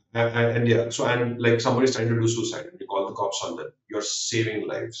 and yeah, so and like somebody's trying to do suicide and you call the cops on them, you're saving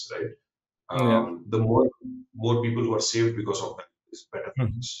lives, right? Yeah. The more people who are saved because of that is better for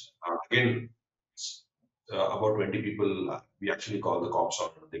Mm-hmm. us. Again, about 20 people we actually call the cops on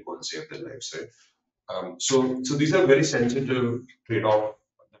and they go and save their lives, right? So these are very sensitive trade-off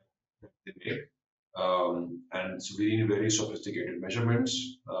that they make, and so we need very sophisticated measurements,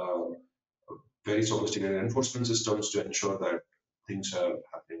 very sophisticated enforcement systems to ensure that things are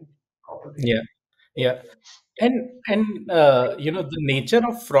happening properly. Yeah. Yeah. And the nature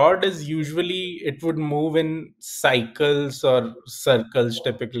of fraud is usually it would move in cycles or circles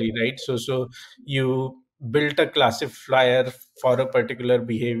typically, right? So you built a classifier for a particular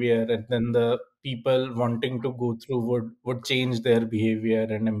behavior, and then the people wanting to go through would change their behavior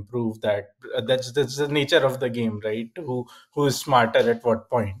and improve that. That's the nature of the game, right? Who is smarter at what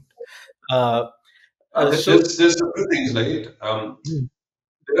point? Uh, so There's a few things, right?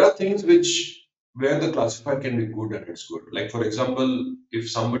 There are things which where the classifier can be good and it's good. Like for example, if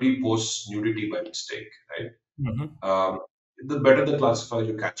somebody posts nudity by mistake, right? Mhm. Um, the better the classifier,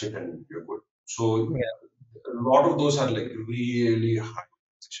 you catch it and you're good. So Yeah, a lot of those are like really high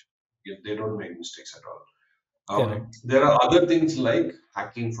precision. Yeah, they don't make mistakes at all. correct. There are other things like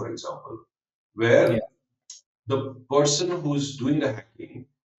hacking, for example, Yeah, where the person who's doing the hacking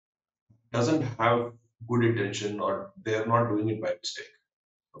doesn't have good intention or they're not doing it by mistake.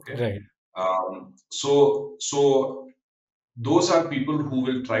 Okay. right. So those are people who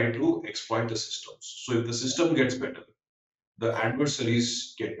will try to exploit the systems. So if the system gets better, the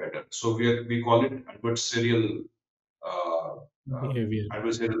adversaries get better. So we call it uh, uh, Behavior.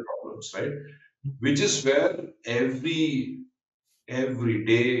 adversarial problems, right? Which is where every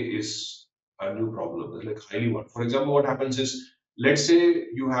day is a new problem. It's like highly one. For example, what happens is, let's say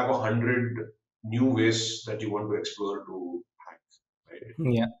you have 100 new ways that you want to explore to hack, right?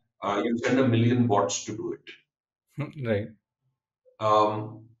 Yeah. You send a million bots to do it. Right.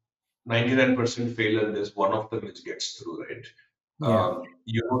 Um, 99% fail and there's one of them which gets through, right? Yeah.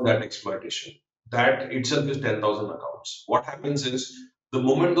 You know that exploitation. That itself is 10,000 accounts. What happens is, the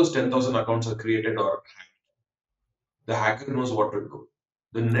moment those 10,000 accounts are created or the hacker knows what to do.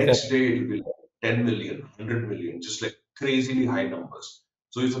 The next Correct. day it will be like 10 million, 100 million, just like crazily high numbers.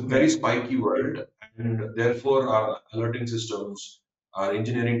 So it's a Yeah. very spiky world, and therefore our alerting systems, our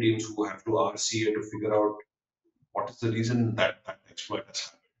engineering teams who have to RCA to figure out what is the reason that that exploit has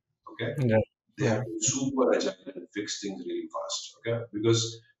happened. Okay, Right. they have Right. to be super agile and fix things really fast. Okay, because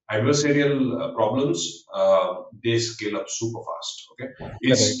adversarial problems, they scale up super fast. Okay, Correct.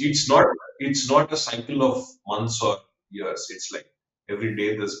 it's not a cycle of months or years. It's like every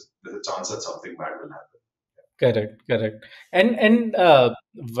day there's a chance that something bad will happen. Correct, correct. And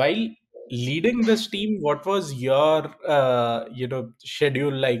while leading this team, what was your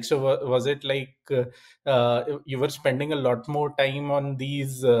schedule like? So was it like you were spending a lot more time on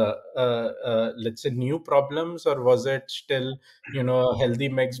these let's say new problems, or was it still a healthy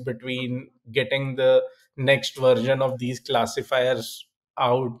mix between getting the next version of these classifiers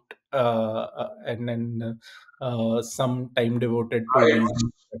out and then some time devoted to It these?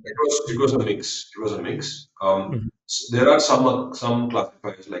 was it was a mix. It was a mix. Mhm, There are some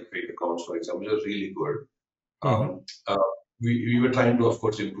classifiers like fake accounts, for example, which are really good. mhm. We were trying to, of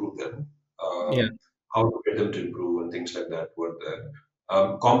course, improve them. Yeah, How to get them to improve and things like that were there.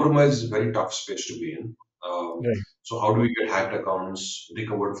 Compromise is a very tough space to be in. right. So how do we get hacked accounts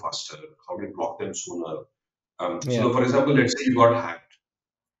recovered faster? How do we block them sooner? Yeah, For example, let's say you got hacked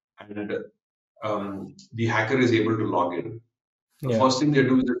and the hacker is able to log in. The yeah, first thing they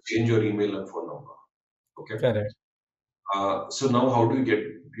do is they change your email and phone number. Okay. correct. So now how do you get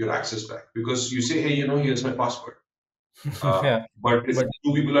your access back? Because you say, hey, here's my password. Yeah, But if but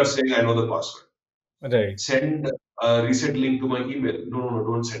two people are saying, I know the password, right, send a reset link to my email. No, no, no,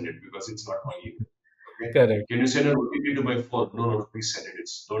 don't send it because it's not my email. Okay. correct. Can you send an OTP to my phone? No, no, no, please send it.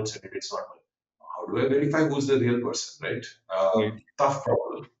 Don't send it. It's not mine. How do I verify who's the real person, right? Right. Tough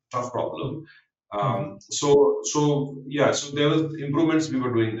problem. Tough problem. Mhm, So yeah. So there was improvements we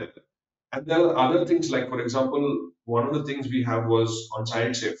were doing there, and there are other things like, for example, one of the things we have was on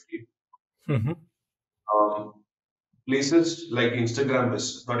child safety. mhm, Um, Places like Instagram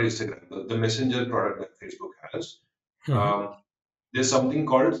is not Instagram, the messenger product that Facebook has. mhm. Um, there's something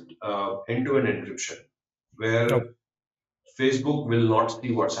called end-to-end encryption, Oh, where Facebook will not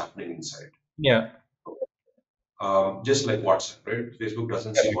see what's happening inside. yeah, Just like WhatsApp, right? Facebook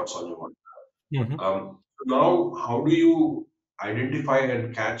doesn't see correct. what's on your WhatsApp. Mhm, Now, how do you identify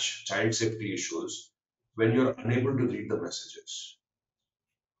and catch child safety issues when you're unable to read the messages?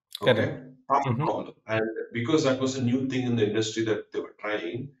 correct. Okay, tough Mhm, problem. And because that was a new thing in the industry that they were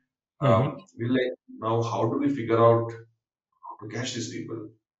trying, mhm. we like, now how do we figure out how to catch these people?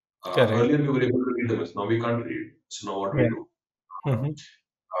 Correct. Earlier we were able to read the message. Now we can't read. So now what do we Yeah. do? Mhm,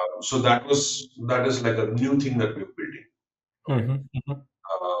 So that is like a new thing that we're building. Okay. mhm, mhm.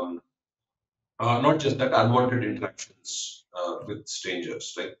 Um, Not just that, unwanted interactions with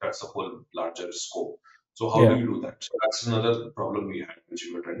strangers, like that's a whole larger scope. So how do Yeah. you do that? So that's another problem we had, which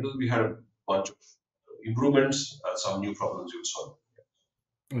we were trying to do. We had a bunch of improvements, some new problems we solved.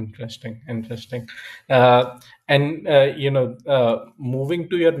 Interesting, interesting. And moving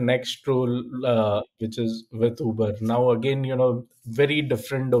to your next role, which is with Uber. Now, again, very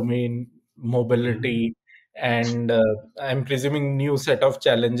different domain, Mhm. mobility, and I'm presuming new set of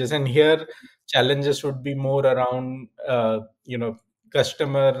challenges. And here, challenges would be more around,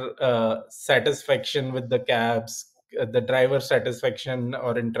 customer satisfaction with the cabs, the driver satisfaction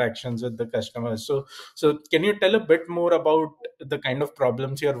or interactions with the customers. So, can you tell a bit more about the kind of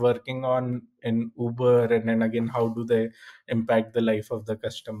problems you're working on in Uber, and then again, how do they impact the life of the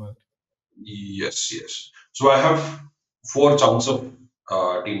customer? Yes, yes. So I have four chunks of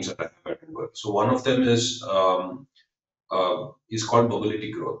teams that I have at work. So one of them is called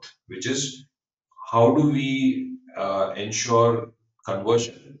mobility growth, which is how do we ensure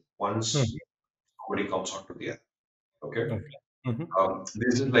conversion once Mhm. somebody comes onto the app. Okay. Okay. Hmm.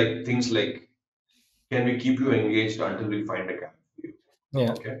 This is like things like, can we keep you engaged until we find a cab for you?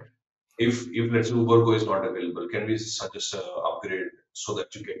 Yeah. Okay. If let's say Uber Go is not available, can we suggest a upgrade so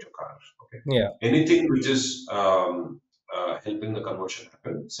that you get your car? Okay. Yeah. Anything which is helping the conversion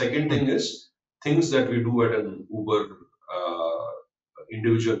happen. Second Mhm. thing is things that we do at an Uber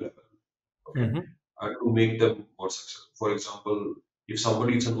individual level, okay, Mhm. to make them more successful. For example, if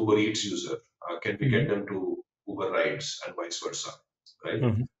somebody is an Uber Eats user, can we get Mhm. them to Uber rides and vice versa, right?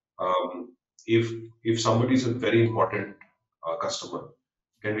 Mhm. Um, if somebody is a very important customer,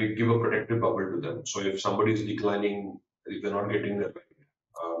 can we give a protective bubble to them? So if somebody is declining, if they're not getting their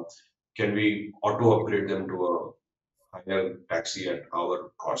ride, can we auto upgrade them to a hire taxi at our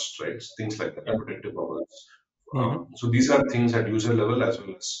cost, right? Things like that, Yeah. protective bubbles. Mhm. So these are things at user level as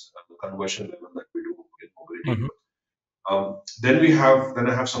well as the conversion level that we do in mobility Mhm. growth. Then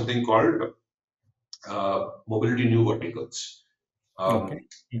I have something called mobility new verticals. Okay. Um,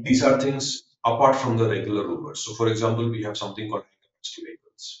 Mhm. these are things apart from the regular Ubers. So for example, we have something called high capacity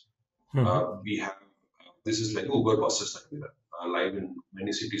vehicles. Mhm. We have this is like Uber buses that we run live in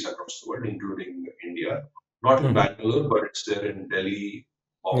many cities across the world, including India. Not in Mhm. Bangalore, but it's there in Delhi,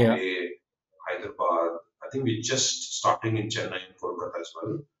 Yeah. Bombay, Hyderabad. I think we're just starting in Chennai and Kolkata as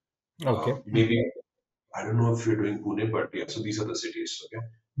well. Okay. Maybe I don't know if you're doing Pune, but yeah. So these are the cities. Okay.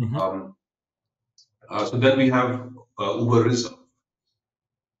 Mhm. Um, so then we have Uberism,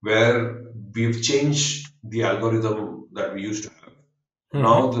 where we've changed the algorithm that we used to have. Mhm.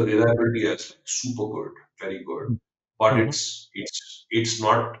 Now the reliability is like super good, very good, but Mhm. it's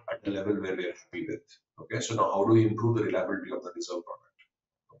not at the level where we're happy with. Okay, so now how do we improve the reliability of the reserve product?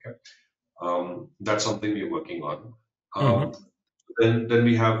 Okay, that's something we're working on. Um, Mhm. then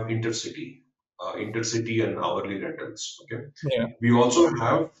we have intercity and hourly rentals. Okay, Yeah. we also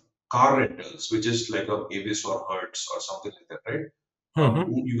have car rentals, which is like a Avis or Hertz or something like that, right?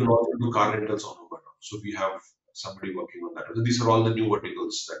 Mhm. You can also do car rentals on Uber now. So we have somebody working on that. So these are all the new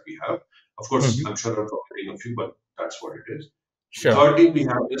verticals that we have. Of course, Mhm. I'm sure I'm forgetting a few, but that's what it is. The Sure. third thing we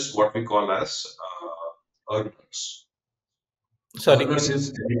have is what we call as earners. Sorry. Earners is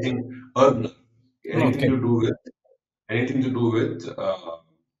earner, anything Okay. to do with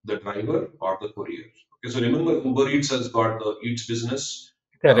the driver or the courier. Okay, so remember Uber Eats has got the Eats business,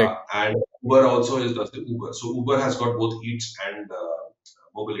 Correct. and Uber also is does the Uber. So Uber has got both Eats and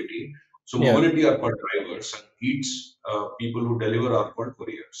mobility. So Yeah. mobility are called drivers, and Eats people who deliver are called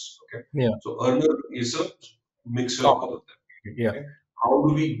couriers. Okay, Yeah. so earner is a mixture of Common. all of them. Yeah. Okay, how do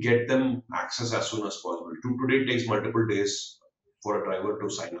we get them access as soon as possible? Today it takes multiple days for a driver to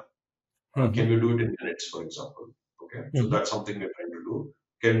sign up. Can Mhm. we do it in minutes, for example? Okay, so Mhm. that's something we're trying to do.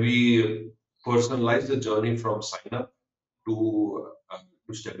 Can we personalize the journey from sign up to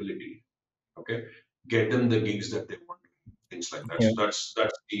stability? Okay, get them the gigs that they want, things like that. Yeah. So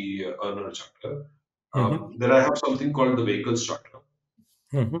that's the earner chapter. Mhm. Then I have something called the vehicles chapter.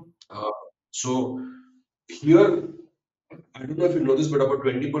 Mhm. Uh, so here, I don't know if you know this, but about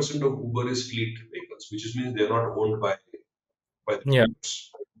 20% of Uber is fleet vehicles, which is means they're not owned by the Yeah. drivers.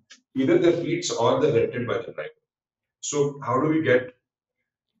 Either they're fleets or they're rented by the driver. So how do we get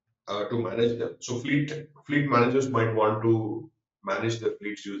to manage them? So fleet managers might want to manage their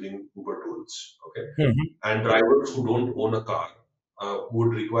fleets using Uber tools. Okay, Mhm. and drivers who don't own a car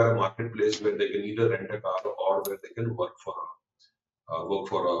would require a marketplace where they can either rent a car or where they can work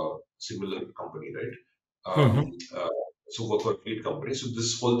for a similar company, right? Mhm. So work for a fleet company. So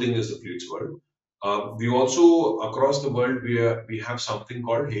this whole thing is the fleets world. We also across the world we have something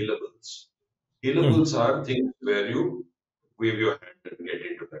called hailables. Mhm. Hailables are things where you wave your hand and get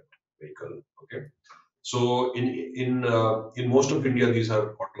into that vehicle. Okay. So in most of India, these are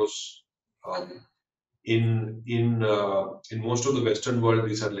autos. Um, in most of the Western world,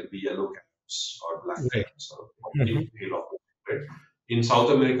 these are like the yellow cabs or black Right. cabs or Mhm. hail of right? In South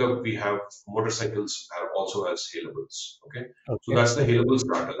America, we have motorcycles are also as hailables. Okay, so Okay. that's the hailable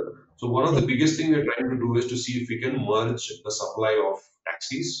starter. So one of the Mhm. biggest thing we're trying to do is to see if we can merge the supply of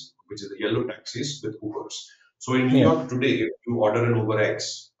taxis, which is the yellow taxis, with Ubers. So in New Yeah. York today, if you order an Uber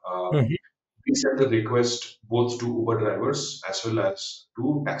X, Mhm. we send the request both to Uber drivers as well as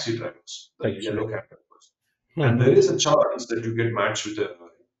to taxi drivers, the Actually. yellow cab drivers. And there Mhm. is a chance that you get matched with a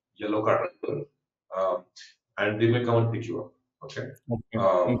yellow car driver, um, and they may come and pick you up. Okay, Okay. Mm.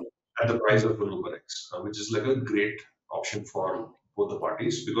 um, at the price of an Uber X, which is like a great option for both the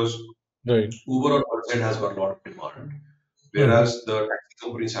parties because Right. Uber on one side has got a lot of demand, Mhm. whereas the taxi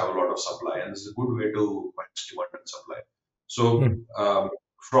companies have a lot of supply, and it's a good way to manage demand and supply. So Mhm.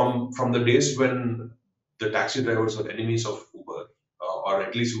 from the days when the taxi drivers were enemies of Uber, or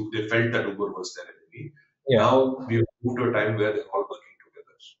at least they felt that Uber was their enemy, Yeah. now we've moved to a time where they're all working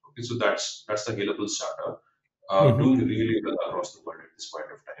together. Okay, so that's the Hillable startup, Mhm. doing really well across the world at this point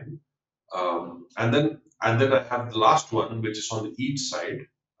of time. And then I have the last one, which is on the eat side.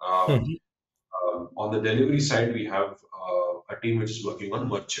 Um, Mhm. on the delivery side, we have team which is working on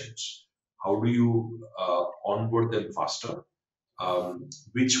merchants. How do you onboard them faster?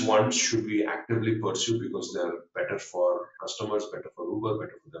 Which ones should we actively pursue because they're better for customers, better for Uber,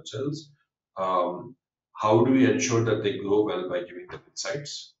 better for themselves? Um, how do we ensure that they grow well by giving them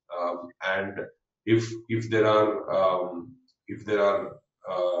insights? And if there are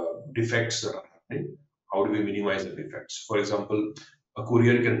defects that are happening, how do we minimize the defects? For example, a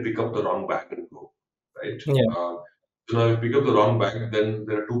courier can pick up the wrong bag and go, right? Yeah. So now if you pick up the wrong bag, then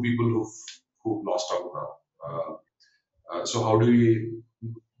there are two people who've lost out now. So how do we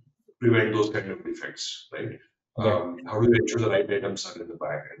prevent those kind of defects, right? Right. How do we ensure the right items are in the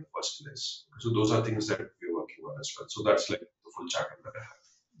bag in the first place? So those are things that we're working on as well. So that's like the full chapter that I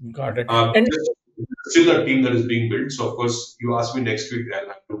have. Got it. And There's still a team that is being built. So of course, you ask me next week, I'll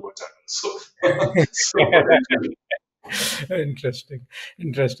have two more channels. So, so potentially, interesting,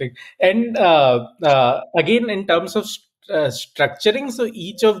 interesting. And again, in terms of structuring, so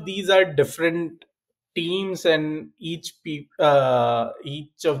each of these are different teams, and each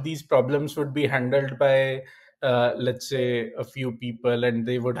of these problems would be handled by, let's say, a few people, and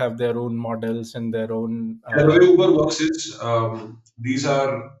they would have their own models and their own. and the way Uber works is these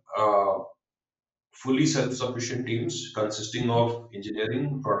are fully self-sufficient teams consisting of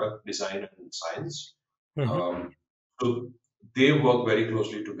engineering, product design, and science. Mhm. Um, so they work very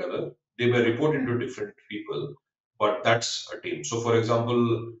closely together. They may report into different people, but that's a team. So, for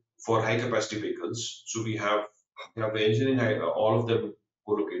example, for high capacity vehicles, so we have the engineering, all of them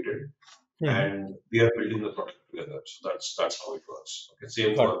co-located, Mhm. and we are building the product together. So that's how it works. Okay,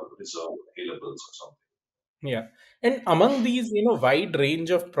 same Got for reserve hailables or something. Yeah. And among these, wide range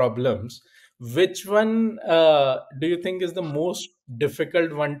of problems, which one do you think is the most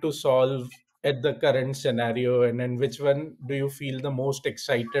difficult one to solve at the current scenario? And then which one do you feel the most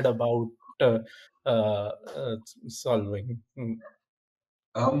excited about uh, solving?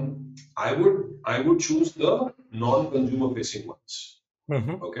 I would choose the non-consumer facing ones.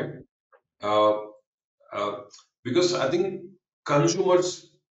 Mm-hmm. Okay. Uh, uh, because I think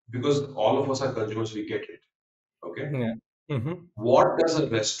consumers, because all of us are consumers, we get it. Okay. Yeah. Mm-hmm. What does a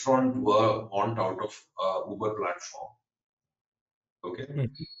restaurant want out of Uber platform? Okay.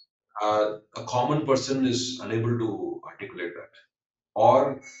 Mm-hmm. A common person is unable to articulate that.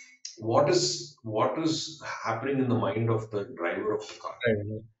 Or what is happening in the mind of the driver of the car?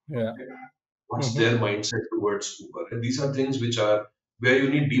 Right. Yeah. Okay. What's Mm-hmm. their mindset towards Uber? And these are things which are where you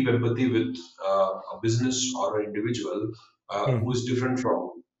need deep empathy with a business or an individual who Mm-hmm. is different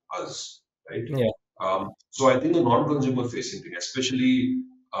from us, right? Yeah. So I think the non-consumer facing thing, especially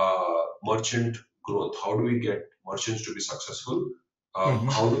merchant growth, how do we get merchants to be successful? Mm-hmm.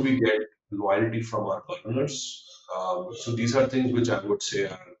 How do we get loyalty from our partners? So these are things which I would say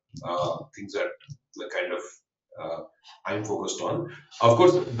are things that the kind of I'm focused on. Of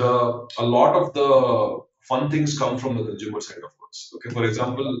course, a lot of the fun things come from the consumer side, of course. Okay, for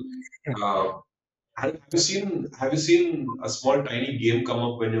example, uh, have you seen a small tiny game come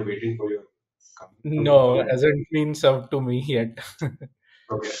up when you're waiting for your car to come No, in? hasn't been served to me yet.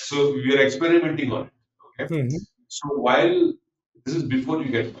 Okay, so we are experimenting on it. Okay, Mhm. so while this is before you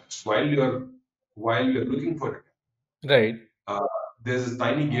get matched, while you're looking for it, Right. uh, there's a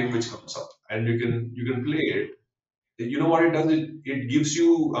tiny game which comes up, and you can play it. You know what it does? It gives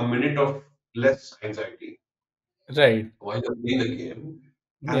you a minute of less anxiety Right. while you're playing the game,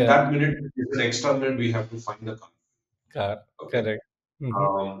 and Yeah. that minute is an extra minute we have to find the car. Okay. Correct.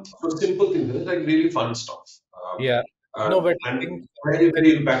 Hmm. So simple things, it's like really fun stuff, Yeah. No, but I and think very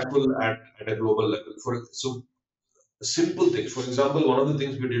very impactful at a global level. So simple things. For example, one of the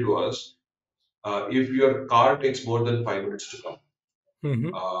things we did was if your car takes more than 5 minutes to come, hmm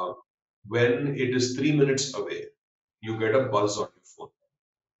uh, when it is 3 minutes away, you get a buzz on your phone.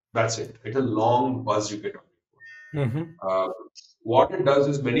 That's it. It's a long buzz you get on your phone. hmm What it does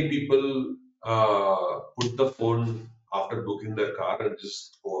is many people put the phone after booking their car and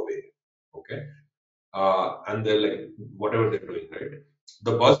just go away. Okay. And they're like, whatever they're doing, right?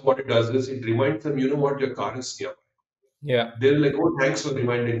 The buzz, what it does is it reminds them, you know what, your car is nearby. Yeah. They're like, oh, thanks for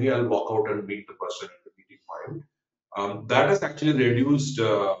reminding me. I'll walk out and meet the person at the meeting point. That has actually reduced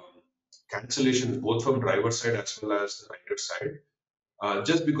cancellations both from driver side as well as the rider side,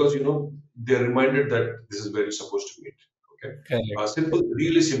 just because they're reminded that this is where you're supposed to meet. Okay, Correct. simple,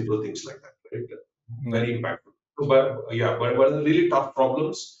 really simple things like that, right? Yeah. Very impactful. So, but yeah, but the really tough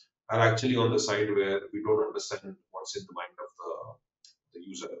problems are actually on the side where we don't understand what's in the mind of the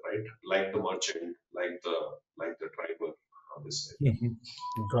user, right? Like the merchant, like the driver. on this side. Mhm.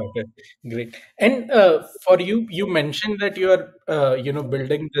 Got it. Great. And for you, you mentioned that you are,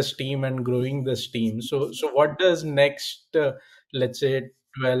 building this team and growing this team. So what does next, let's say,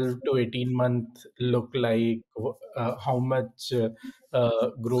 12 to 18 month look like? How much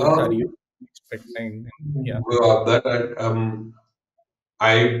growth are you Um, expecting? Yeah. that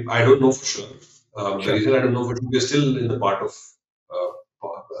I don't know for sure. The Sure. reason I don't know for sure, we're still in the part of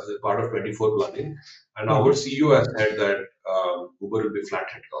 24 planning, and our Hmm. CEO has said that Uber will be flat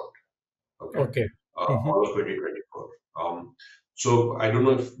headcount. Okay, Okay. Hmm. all of 2024. So I don't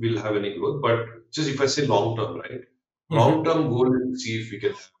know if we'll have any growth, but just if I say long term, right? Long Hmm. term goal is to see if we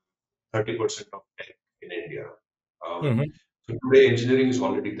can have 30% of tech in India. Um, Hmm. so today engineering is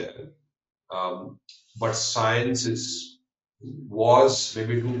already there, um, but science is was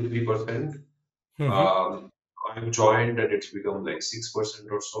maybe 2 to 3%. Hmm. Um, I've joined and it's become like 6%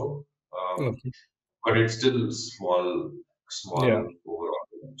 or so. Okay. But it's still small Yeah.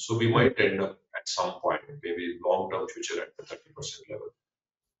 overall. So we might end up at some point, maybe long-term future at the 30% level.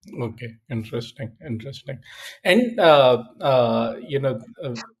 Okay, interesting, interesting. And I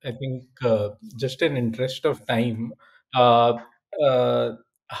think just in interest of time, uh, uh,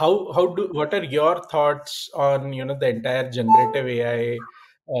 what are your thoughts on the entire generative AI,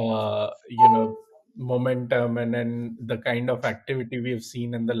 momentum and the kind of activity we've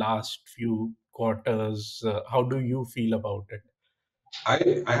seen in the last few quarters? How do you feel about it?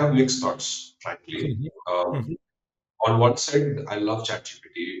 I have mixed thoughts, frankly. Mhm. Um, Mhm. on one side, I love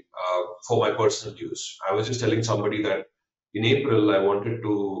ChatGPT for my personal use. I was just telling somebody that in April, I wanted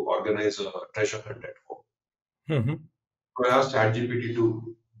to organize a treasure hunt at home. Mhm. So I asked ChatGPT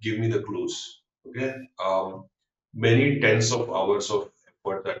to give me the clues. Okay. Many tens of hours of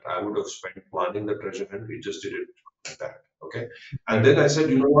effort that I would have spent planning the treasure hunt, we just did it like that. Okay. And Right. then I said,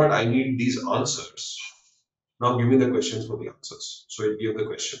 you know what? I need these answers. Now give me the questions for the answers. So it gave the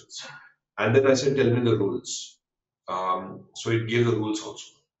questions. And then I said, tell me the rules. So it gave the rules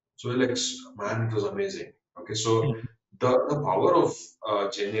also. So like, man, it was amazing. Okay. So Mhm. the power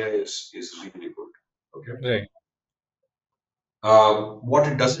of Gen AI is really good. Okay. Right. What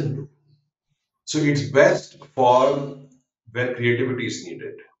it doesn't do. So it's best for where creativity is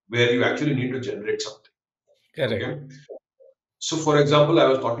needed, where you actually need to generate something. Correct. Okay. So, for example, I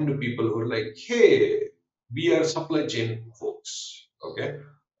was talking to people who are like, hey, we are supply chain folks. Okay.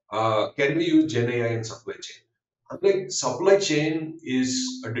 Can we use Gen AI in supply chain? I'm like, supply chain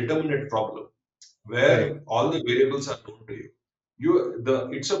is a determinate problem Right. where all the variables are known to you.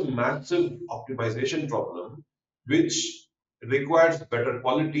 It's a massive optimization problem which requires better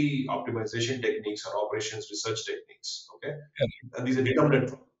quality optimization techniques or operations research techniques. Okay, Correct. and these are determinant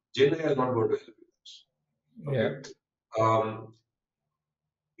problems. Gen AI is not going to help you. Yeah. Okay, um,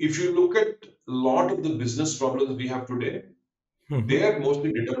 if you look at a lot of the business problems we have today, they Mhm. are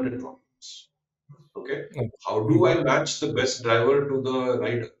mostly determinant problems. Okay, Okay. how do Mhm. I match the best driver to the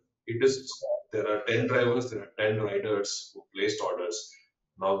rider? It is there are 10 drivers, there are 10 riders who placed orders.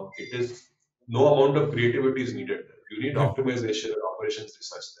 Now it is no amount of creativity is needed there. You need Mhm. optimization and operations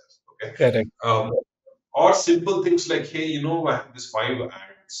research there. Okay. Correct. Or simple things like, hey, I have this five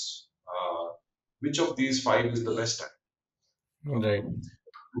ads. Which of these five is the best ad? Right.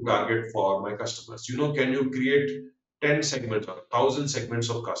 To target for my customers. Can you create 10 segments or 1,000 segments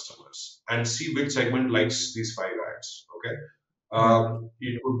of customers and see which segment likes these five ads? Okay. Mm.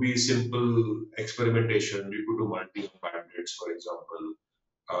 It could be simple experimentation. You could do multi bandits, for example.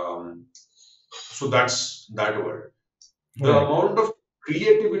 So that's that word. The Right. amount of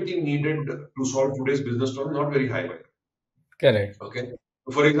creativity needed to solve today's business problem not very high. By the way. Correct. Okay.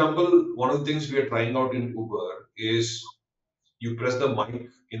 For example, one of the things we are trying out in Uber is you press the mic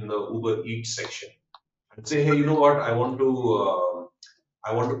in the Uber Eats section and say, hey, you know what? I want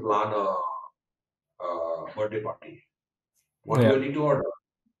to plan a birthday party. What do Yeah. I need to order?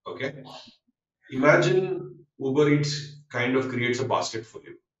 Okay. Imagine Uber Eats kind of creates a basket for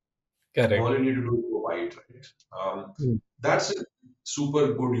you, and all Correct. you need to do is go buy it, right? Mm. That's a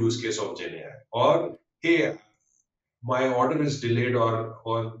super good use case of Gen AI. Or hey, my order is delayed,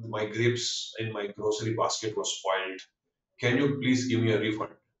 or my grapes in my grocery basket was spoiled. Can you please give me a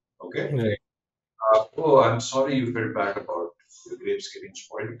refund? Okay. Right. Oh, I'm sorry you felt bad about your grapes getting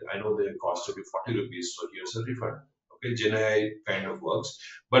spoiled. I know they costed you 40 rupees, so here's a refund. Okay, Gen AI kind of works.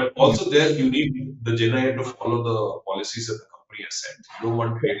 But Yeah. also there you need the Gen AI to follow the policies that the company has set. You don't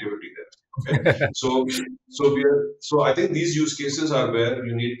want creativity there. Okay. So I think these use cases are where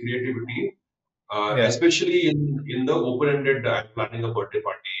you need creativity, Yeah. especially in the open-ended I'm planning a birthday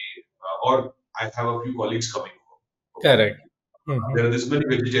party, or I have a few colleagues coming home. Okay. Correct. There Hmm. are this many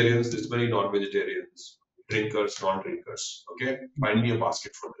vegetarians, this many non-vegetarians. drinkers, non-drinkers. Okay, find Mhm. me a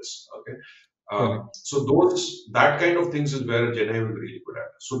basket for this. Okay, Correct. so those that kind of things is where Gen AI will be really good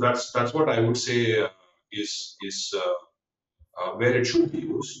at. So that's what I would say is where it should be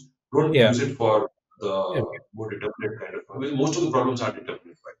used. Don't Yeah. use it for the Okay. more determinate kind of. I mean, most of the problems are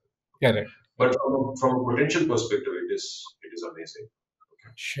determinate by them. Okay, Correct. but from a potential perspective, it is amazing.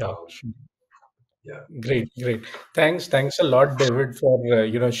 Okay, Sure. Sure. yeah. Great, great. Thanks a lot, David,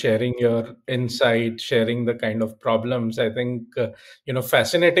 for sharing your insight, sharing the kind of problems. I think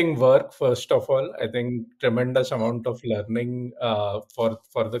fascinating work. First of all, I think tremendous amount of learning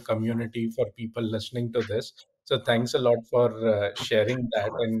for the community, for people listening to this. So thanks a lot for sharing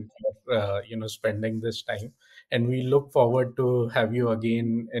that and for, spending this time. And we look forward to have you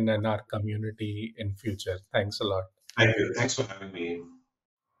again in our community in future. Thanks a lot. Thank you. Thanks for having me.